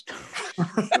that much.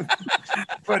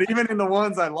 But even in the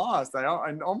ones I lost, I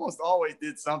almost always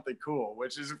did something cool,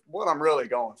 which is what I'm really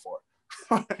going for.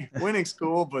 Winning's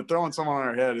cool, but throwing someone on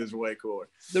our head is way cooler.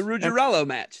 The Ruggiero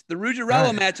match. The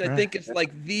Ruggiero match, I think, is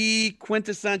like the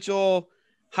quintessential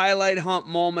highlight hump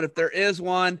moment, if there is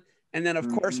one. And then, of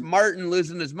course, Martin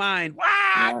losing his mind.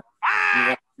 Yeah,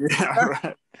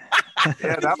 right.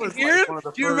 Yeah, that was like one of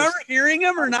the Do you remember hearing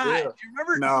him or not? Do you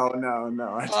remember? No.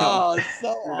 I don't. Oh, it's so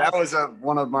awesome. That was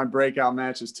one of my breakout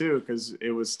matches too, because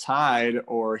it was tied,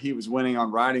 or he was winning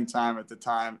on riding time at the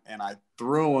time, and I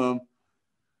threw him,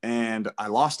 and I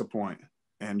lost a point,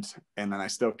 and then I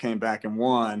still came back and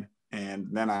won, and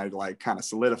then I like kind of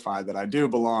solidified that I do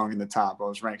belong in the top. I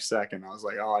was ranked second. I was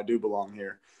like, oh, I do belong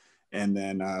here, and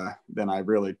then I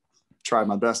really tried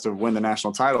my best to win the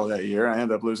national title that year. I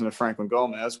ended up losing to Franklin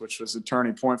Gomez, which was a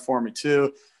turning point for me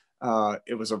too.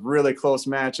 It was a really close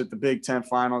match at the Big Ten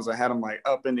finals. I had him like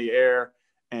up in the air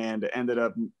and ended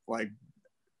up like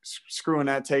screwing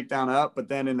that takedown up. But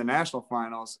then in the national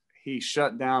finals, he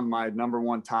shut down my number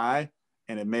one tie,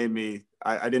 and it made me,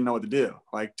 I didn't know what to do.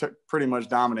 Like pretty much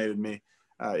dominated me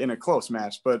in a close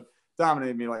match, but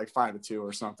dominated me like 5-2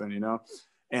 or something, you know?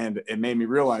 And it made me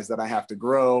realize that I have to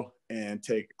grow and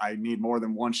I need more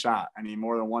than one shot. I need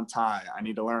more than one tie. I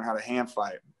need to learn how to hand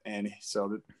fight. And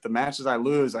so the matches I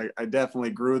lose, I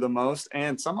definitely grew the most.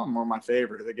 And some of them were my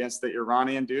favorite. Against the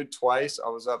Iranian dude twice, I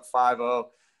was up 5-0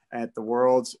 at the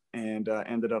Worlds and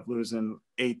ended up losing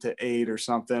 8-8 or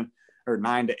something, or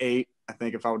 9-8. I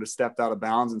think if I would have stepped out of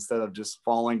bounds instead of just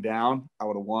falling down, I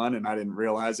would have won. And I didn't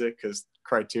realize it because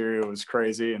criteria was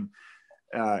crazy. And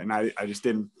I just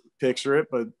didn't picture it,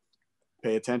 but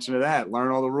pay attention to that,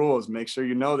 learn all the rules, make sure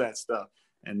you know that stuff.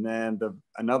 And then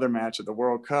another match at the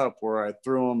World Cup where I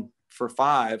threw him for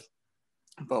 5,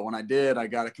 but when I did, I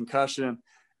got a concussion.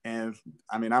 And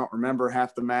I mean, I don't remember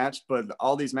half the match, but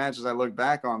all these matches I look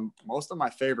back on, most of my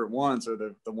favorite ones are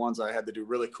the ones I had to do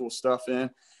really cool stuff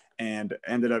in, and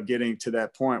ended up getting to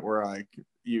that point where like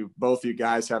both you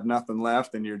guys have nothing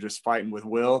left and you're just fighting with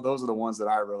will. Those are the ones that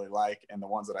I really like and the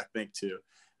ones that I think too.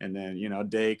 And then, you know,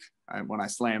 Dake, when I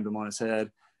slammed him on his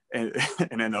head and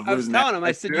ended up losing. I was telling him,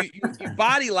 I said, you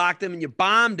body locked him and you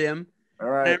bombed him. All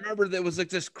right. And I remember there was like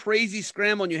this crazy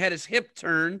scramble and you had his hip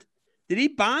turned. Did he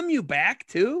bomb you back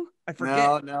too? I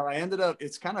forget. No, I ended up,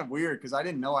 it's kind of weird because I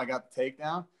didn't know I got the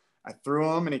takedown. I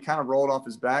threw him and he kind of rolled off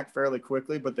his back fairly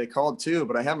quickly, but they called 2,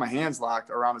 but I had my hands locked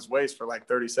around his waist for like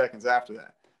 30 seconds after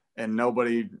that. And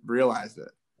nobody realized it.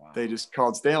 Wow. They just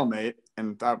called stalemate,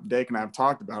 and Dake and I have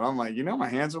talked about it. I'm like, you know, my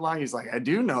hands are locked. He's like, I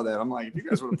do know that. I'm like, if you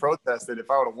guys would have protested,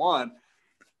 if I would have won,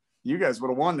 you guys would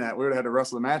have won that. We would have had to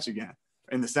wrestle the match again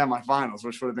in the semifinals,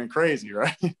 which would have been crazy,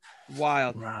 right?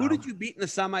 Wild. Wow. Who did you beat in the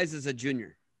semis as a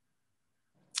junior?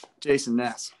 Jason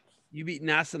Ness. You beat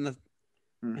Ness in the,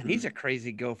 and he's a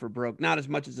crazy gopher broke. Not as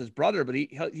much as his brother, but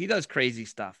he does crazy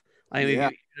stuff. I mean,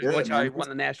 watch how he won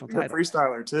the national title. He's a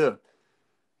freestyler too.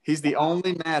 He's the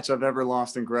only match I've ever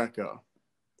lost in Greco.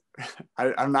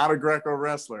 I'm not a Greco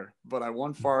wrestler, but I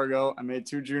won Fargo. I made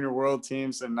 2 junior world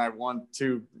teams, and I won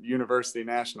 2 university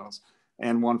nationals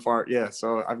and one Fargo. Yeah,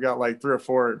 so I've got like 3 or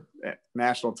 4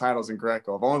 national titles in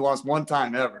Greco. I've only lost one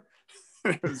time ever.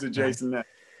 It was a Jason Ness.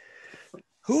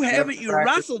 Who haven't you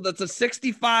wrestled that's a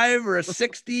 65 or a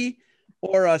 60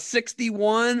 or a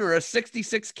 61 or a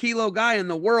 66 kilo guy in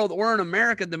the world or in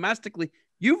America domestically?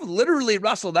 You've literally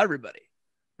wrestled everybody.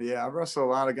 Yeah, I've wrestled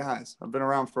a lot of guys. I've been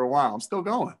around for a while. I'm still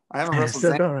going. I haven't wrestled.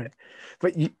 Still going, right?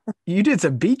 But you did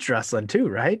some beach wrestling too,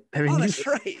 right? I mean, that's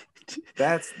right.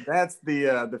 That's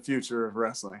the future of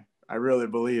wrestling. I really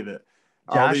believe it.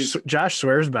 Josh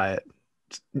swears by it.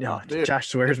 No, dude, Josh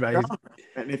swears by it.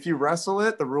 And if you wrestle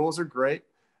it, the rules are great.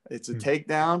 It's a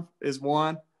takedown is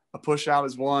 1, a push out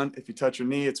is 1. If you touch your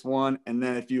knee, it's 1. And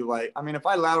then if you if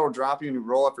I lateral drop you and you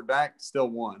roll off your back, still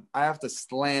 1. I have to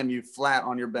slam you flat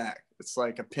on your back. It's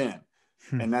like a pin.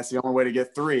 And that's the only way to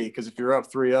get 3, because if you're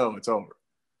up 3-0, it's over.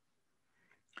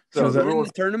 So the rules,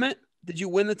 the tournament? Did you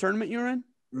win the tournament you were in?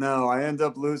 No, I ended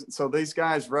up losing. So these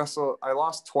guys wrestle. I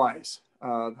lost twice.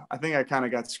 I think I kind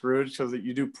of got screwed because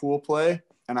you do pool play,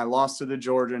 and I lost to the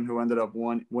Georgian who ended up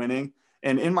winning.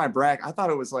 And in my bracket, I thought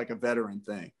it was like a veteran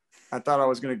thing. I thought I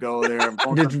was going to go there.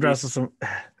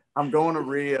 I'm going to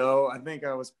Rio. I think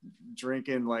I was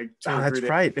drinking like 2 or 3 that's days.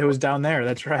 Right. It was down there.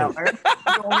 That's right. I'm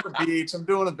going to the beach. I'm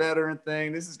doing a veteran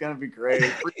thing. This is going to be great.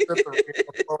 I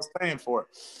was paying for it.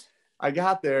 I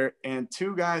got there, and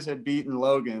 2 guys had beaten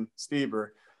Logan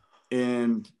Stieber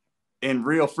in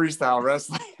real freestyle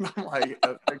wrestling. I'm like,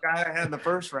 the guy I had in the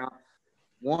first round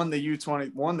won the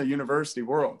University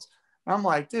Worlds. I'm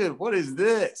like, dude, what is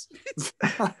this?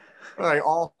 Like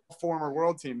all former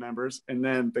world team members. And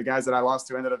then the guys that I lost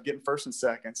to ended up getting 1st and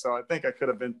 2nd. So I think I could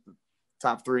have been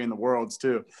top 3 in the worlds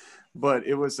too. But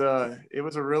it was a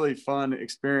really fun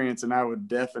experience, and I would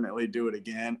definitely do it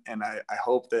again. And I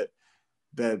hope that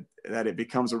it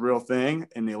becomes a real thing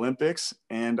in the Olympics.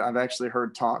 And I've actually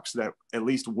heard talks that at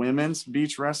least women's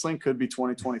beach wrestling could be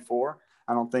 2024.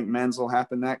 I don't think men's will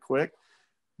happen that quick,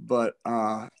 but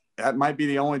that might be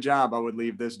the only job I would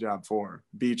leave this job for.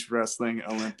 Beach wrestling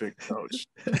Olympic coach.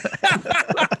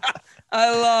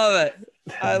 I love it.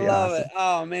 I love it.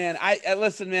 Oh man. I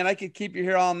listen, man, I could keep you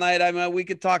here all night. I mean, we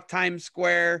could talk Times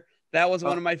Square. That was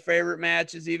one of my favorite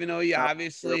matches, even though you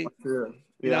obviously, you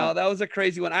know, that was a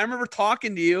crazy one. I remember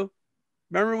talking to you.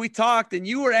 Remember we talked, and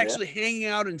you were actually hanging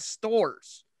out in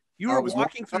stores. You were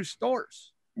walking through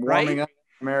stores, right?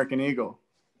 American Eagle.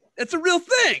 It's a real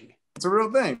thing. It's a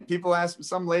real thing.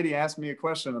 Some lady asked me a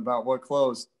question about what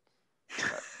clothes,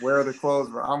 where the clothes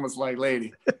were. I almost like,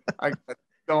 lady, I got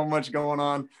so much going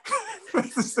on.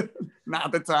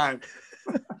 Not the time.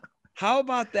 How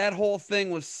about that whole thing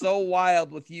was so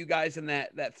wild with you guys in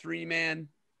that 3-man,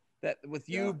 that with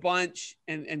you, Bunch,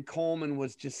 and Coleman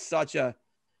was just such a,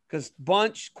 because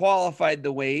Bunch qualified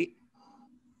the weight,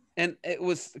 and it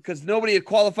was because nobody had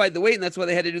qualified the weight, and that's why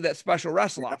they had to do that special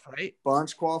wrestle off, right?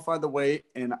 Bunch qualified the weight,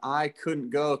 and I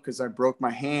couldn't go because I broke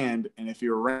my hand. And if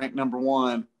you were ranked number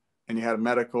 1 and you had a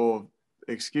medical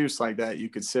excuse like that, you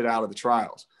could sit out of the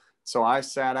trials. So I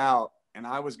sat out. And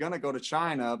I was going to go to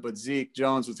China, but Zeke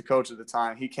Jones was the coach at the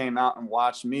time. He came out and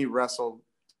watched me wrestle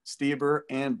Stieber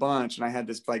and Bunch. And I had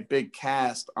this like big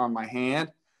cast on my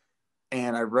hand,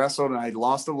 and I wrestled and I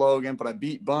lost to Logan, but I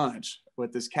beat Bunch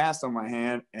with this cast on my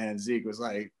hand. And Zeke was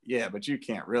like, yeah, but you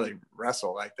can't really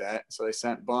wrestle like that. So they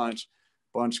sent Bunch.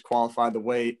 Bunch qualified the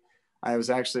weight. I was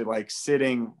actually like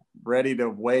sitting ready to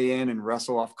weigh in and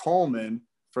wrestle off Coleman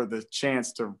for the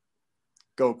chance to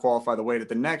go qualify the weight at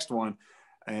the next one.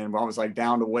 And I was like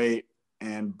down to weight,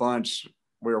 and Bunch,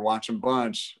 we were watching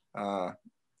Bunch,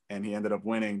 and he ended up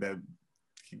winning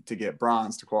to get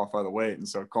bronze to qualify the weight. And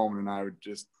so Coleman and I would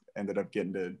just ended up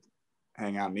getting to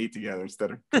hang out and eat together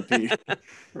instead of compete.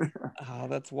 Oh,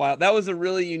 that's wild. That was a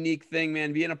really unique thing,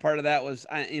 man. Being a part of that was,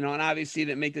 and obviously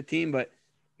didn't make the team, but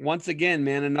once again,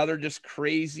 man, another just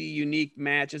crazy, unique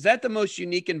match. Is that the most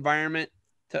unique environment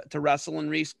to wrestle in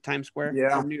Reese, Times Square?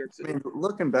 Yeah. New York City? I mean,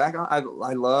 looking back,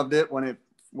 I loved it when it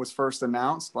was first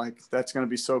announced. Like, that's going to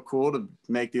be so cool to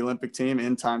make the Olympic team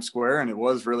in Times Square. And it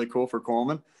was really cool for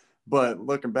Coleman. But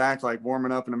looking back, like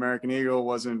warming up in American Eagle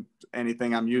wasn't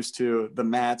anything I'm used to. The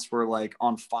mats were like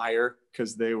on fire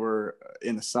because they were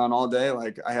in the sun all day.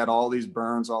 Like, I had all these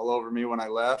burns all over me when I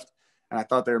left, and I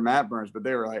thought they were mat burns, but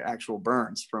they were like actual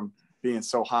burns from being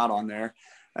so hot on there.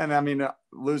 And I mean,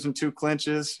 losing 2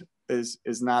 clinches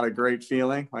is not a great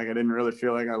feeling. Like, I didn't really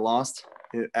feel like I lost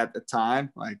it at the time.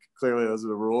 Like, clearly those are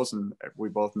the rules, and we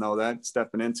both know that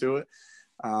stepping into it.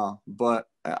 But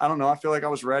I don't know. I feel like I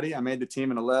was ready. I made the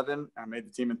team in 11. I made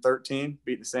the team in 13,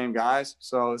 beat the same guys.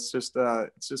 So it's just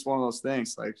one of those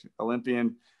things. Like,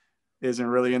 Olympian isn't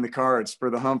really in the cards for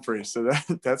the Humphrey. So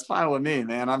that's fine with me,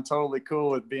 man. I'm totally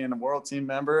cool with being a world team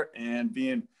member and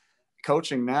being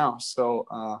coaching now.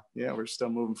 So yeah, we're still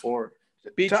moving forward.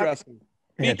 Beach wrestling.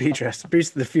 Yeah, beach wrestling. Beach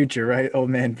of the future, right? Old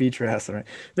man beach wrestling. Right?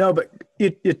 No, but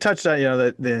you touched on,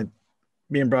 the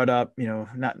being brought up,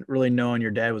 not really knowing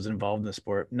your dad was involved in the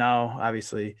sport. Now,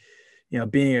 obviously,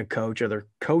 being a coach, are there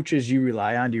coaches you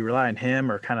rely on? Do you rely on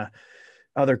him, or kind of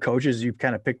other coaches you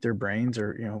kind of pick their brains,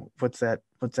 or, what's that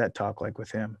talk like with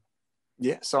him?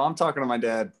 Yeah. So I'm talking to my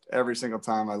dad every single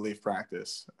time I leave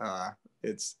practice.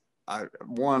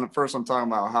 First I'm talking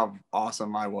about how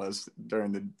awesome I was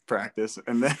during the practice.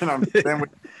 And then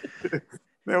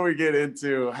we get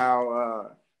into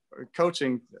how,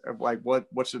 coaching, like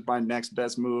what should my next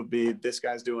best move be? This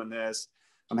guy's doing this.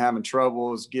 I'm having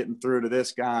troubles getting through to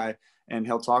this guy, and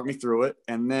he'll talk me through it.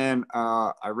 And then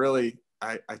I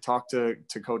talked to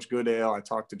Coach Goodale. I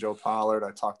talked to Joe Pollard.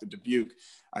 I talked to Dubuque.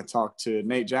 I talked to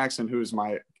Nate Jackson, who's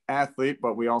my athlete,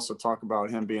 but we also talk about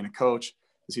him being a coach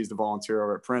because he's the volunteer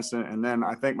over at Princeton. And then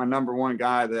I think my number one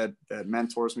guy that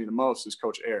mentors me the most is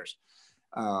Coach Ayers.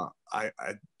 I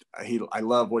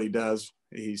love what he does.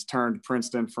 He's turned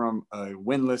Princeton from a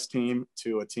winless team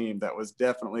to a team that was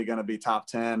definitely going to be top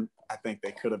 10. I think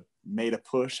they could have made a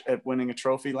push at winning a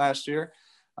trophy last year.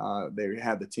 They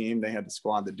had the team, they had the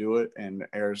squad to do it, and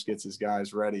Ayers gets his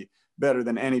guys ready better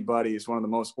than anybody. He's one of the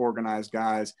most organized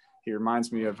guys. He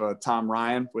reminds me of Tom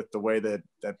Ryan with the way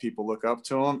that people look up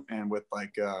to him, and with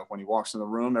when he walks in the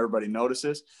room, everybody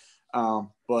notices.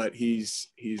 But he's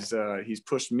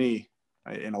pushed me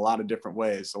in a lot of different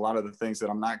ways. A lot of the things that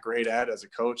I'm not great at as a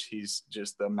coach, he's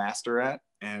just the master at,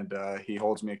 and he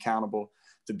holds me accountable.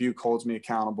 Dubuque holds me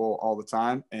accountable all the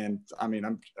time. And I mean,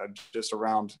 I'm just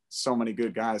around so many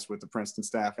good guys with the Princeton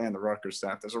staff and the Rutgers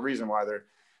staff. There's a reason why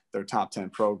they're top 10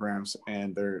 programs,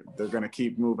 and they're going to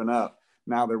keep moving up.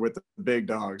 Now they're with the big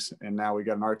dogs, and now we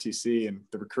got an RTC, and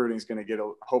the recruiting is going to get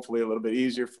hopefully a little bit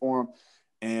easier for them.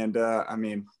 And I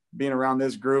mean, being around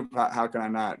this group, how can I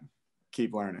not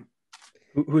keep learning?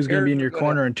 Who's going to be in your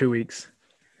corner in 2 weeks?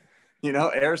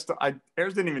 Ayers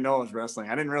didn't even know I was wrestling.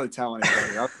 I didn't really tell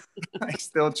anybody. I was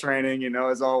still training,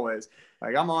 as always.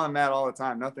 Like, I'm on the mat all the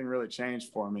time. Nothing really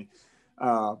changed for me.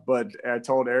 But I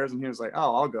told Ayers, and he was like,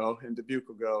 "Oh, I'll go," and Dubuque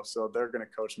will go. So they're going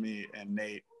to coach me and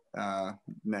Nate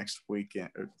next weekend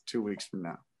or 2 weeks from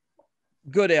now.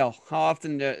 Goodale, how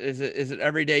often is it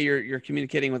every day you're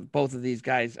communicating with both of these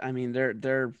guys? I mean, they're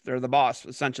the boss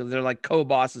essentially. They're like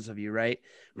co-bosses of you, right?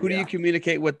 Who do you Yeah.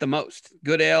 communicate with the most,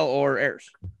 Goodale or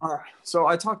Ayers? So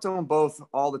I talk to them both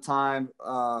all the time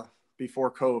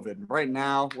before COVID. Right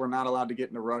now, we're not allowed to get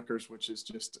into Rutgers, which is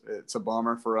it's a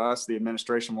bummer for us. The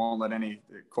administration won't let any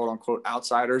quote unquote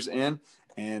outsiders in,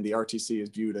 and the RTC is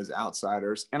viewed as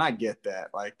outsiders. And I get that.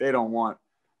 Like, they don't want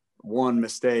one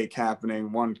mistake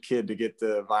happening, one kid to get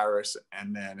the virus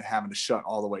and then having to shut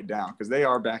all the way down, because they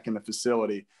are back in the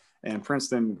facility. And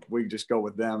Princeton, we just go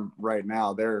with them right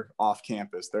now. They're off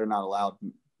campus. They're not allowed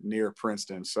near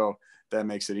Princeton. So that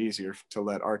makes it easier to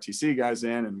let RTC guys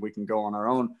in, and we can go on our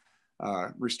own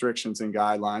restrictions and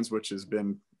guidelines, which has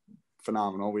been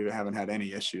phenomenal. We haven't had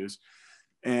any issues.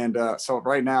 And so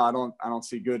right now, I don't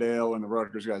see Goodale and the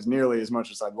Rutgers guys nearly as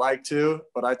much as I'd like to,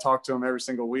 but I talk to them every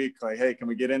single week. Like, hey, can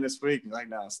we get in this week? And like,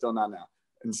 no, still not now.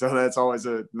 And so that's always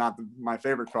my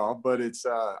favorite call, but it's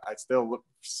I still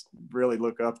really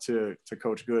look up to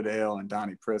Coach Goodale and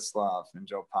Donnie Pritzlaff and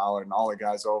Joe Pollard and all the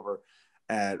guys over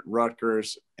at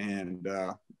Rutgers. And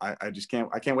I just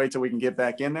can't wait till we can get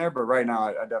back in there. But right now,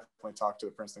 I definitely talk to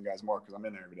the Princeton guys more because I'm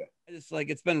in there every day.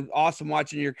 It's been awesome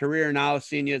watching your career now,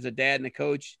 seeing you as a dad and a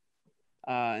coach,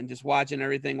 and just watching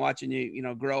everything, watching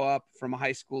you grow up from a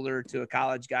high schooler to a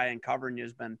college guy, and covering you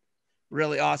has been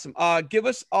really awesome. Give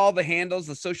us all the handles,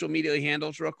 the social media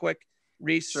handles real quick,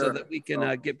 Reese, Sure. So that we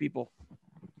can get people.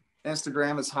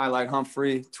 Instagram is Highlight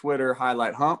Humphrey, Twitter,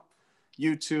 Highlight Hump,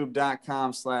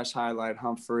 YouTube.com/Highlight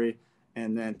Humphrey,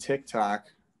 and then TikTok,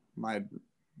 my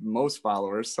most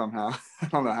followers somehow. I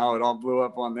don't know how it all blew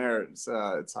up on there. It's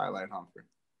Highlight Humphrey.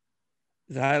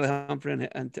 The Highlight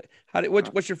Humphrey.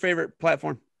 What's your favorite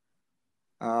platform?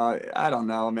 I don't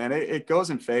know, man. It goes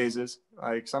in phases.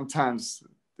 Like, sometimes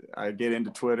I get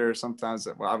into Twitter. Sometimes,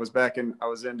 well, I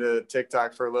was into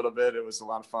TikTok for a little bit. It was a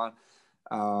lot of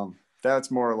fun.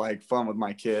 That's more like fun with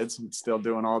my kids, and still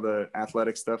doing all the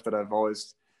athletic stuff that I've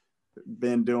always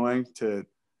been doing to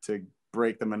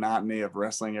break the monotony of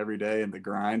wrestling every day and the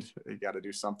grind. You got to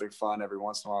do something fun every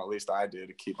once in a while. At least I do,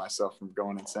 to keep myself from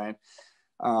going insane.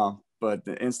 But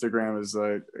the Instagram is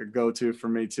a go-to for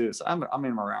me too. So I'm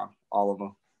in around all of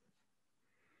them.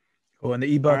 Oh, and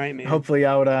the ebook, right, hopefully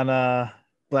out on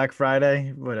Black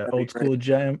Friday. What an old school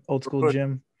gym.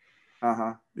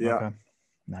 Yeah. Okay.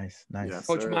 Nice. Yes,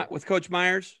 with Coach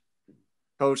Myers.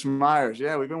 Coach Myers.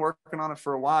 Yeah, we've been working on it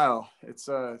for a while. It's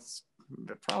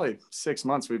probably 6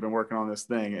 months we've been working on this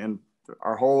thing, and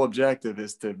our whole objective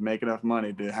is to make enough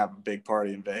money to have a big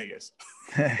party in Vegas.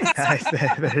 Nice.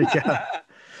 There you go.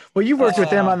 Well, you worked with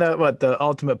him on the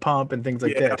Ultimate Pump and things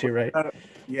like that too, right?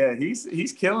 Yeah,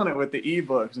 he's killing it with the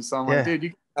ebooks, and so I'm like, dude, you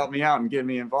can help me out and get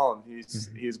me involved.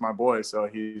 He's my boy, so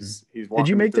he's. Did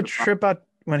you make the trip out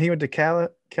when he went to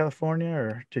California,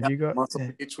 or did you go? Muscle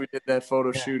Beach, we did that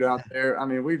photo shoot out there. I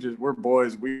mean, we're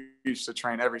boys. We used to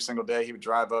train every single day. He would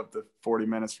drive up the 40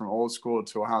 minutes from Old School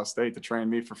to Ohio State to train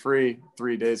me for free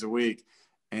 3 days a week.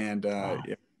 And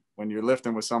when you're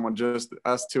lifting with someone, just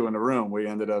us two in the room, we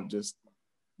ended up just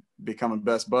becoming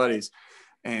best buddies.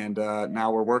 And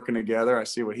now we're working together. I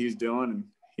see what he's doing, and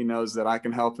he knows that I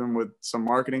can help him with some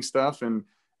marketing stuff, and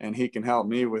he can help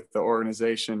me with the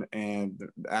organization and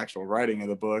the actual writing of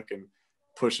the book, and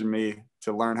pushing me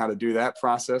to learn how to do that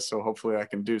process. So hopefully I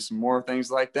can do some more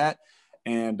things like that.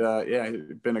 And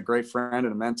he's been a great friend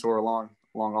and a mentor along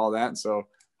all that. And so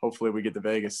hopefully we get to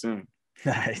Vegas soon.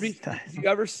 Nice. Do you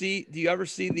ever see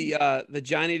the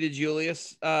Johnny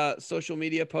DeJulius social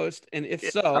media post? And if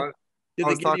so, did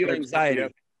they give you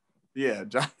anxiety? Yeah,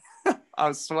 John, I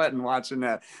was sweating watching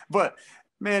that. But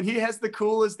man, he has the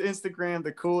coolest Instagram,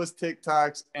 the coolest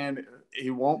TikToks, and he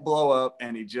won't blow up.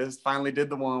 And he just finally did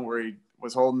the one where he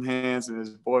was holding hands and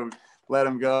his boy let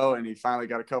him go, and he finally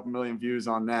got a couple million views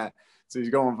on that. So he's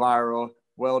going viral,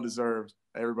 well deserved.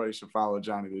 Everybody should follow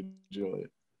Johnny DeJulius.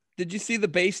 Did you see the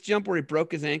base jump where he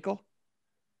broke his ankle?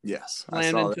 Yes,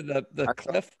 landed into the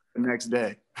cliff the next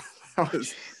day.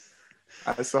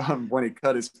 I saw him when he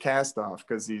cut his cast off,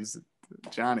 because he's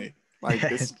Johnny. Like,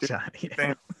 this Johnny.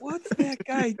 What's that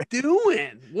guy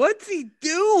doing? What's he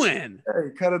doing? Yeah,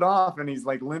 he cut it off, and he's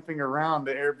like limping around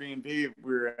the Airbnb we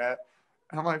were at.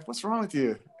 And I'm like, what's wrong with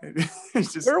you?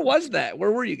 It's just, where was that?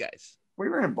 Where were you guys? We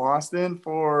were in Boston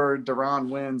for Deron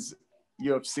Wynn's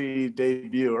UFC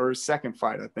debut, or his second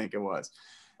fight, I think it was.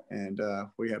 And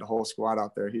we had a whole squad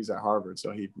out there. He's at Harvard,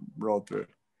 so he rolled through.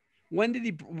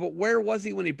 Where was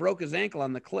he when he broke his ankle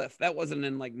on the cliff? That wasn't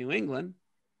in like New England.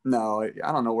 No,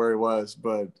 I don't know where he was,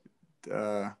 but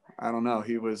I don't know.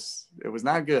 It was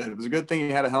not good. It was a good thing he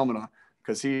had a helmet on.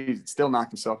 because he still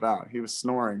knocked himself out. He was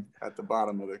snoring at the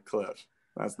bottom of the cliff.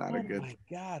 That's not a good. Oh my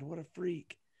God, what a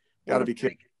freak! Got to be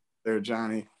kidding there,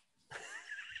 Johnny.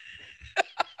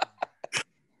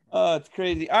 Oh, it's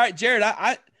crazy. All right, Jared,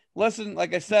 I listen,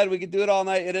 like I said, we could do it all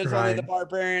night. It is only the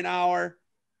Barbarian hour.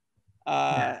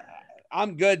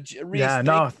 I'm good. Reece,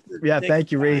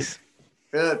 thank you, Reece.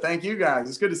 Good. Thank you, guys.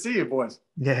 It's good to see you, boys.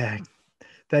 Yeah.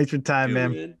 Thanks for your time,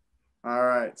 man. All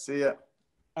right. See ya.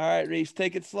 All right, Reece,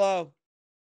 take it slow.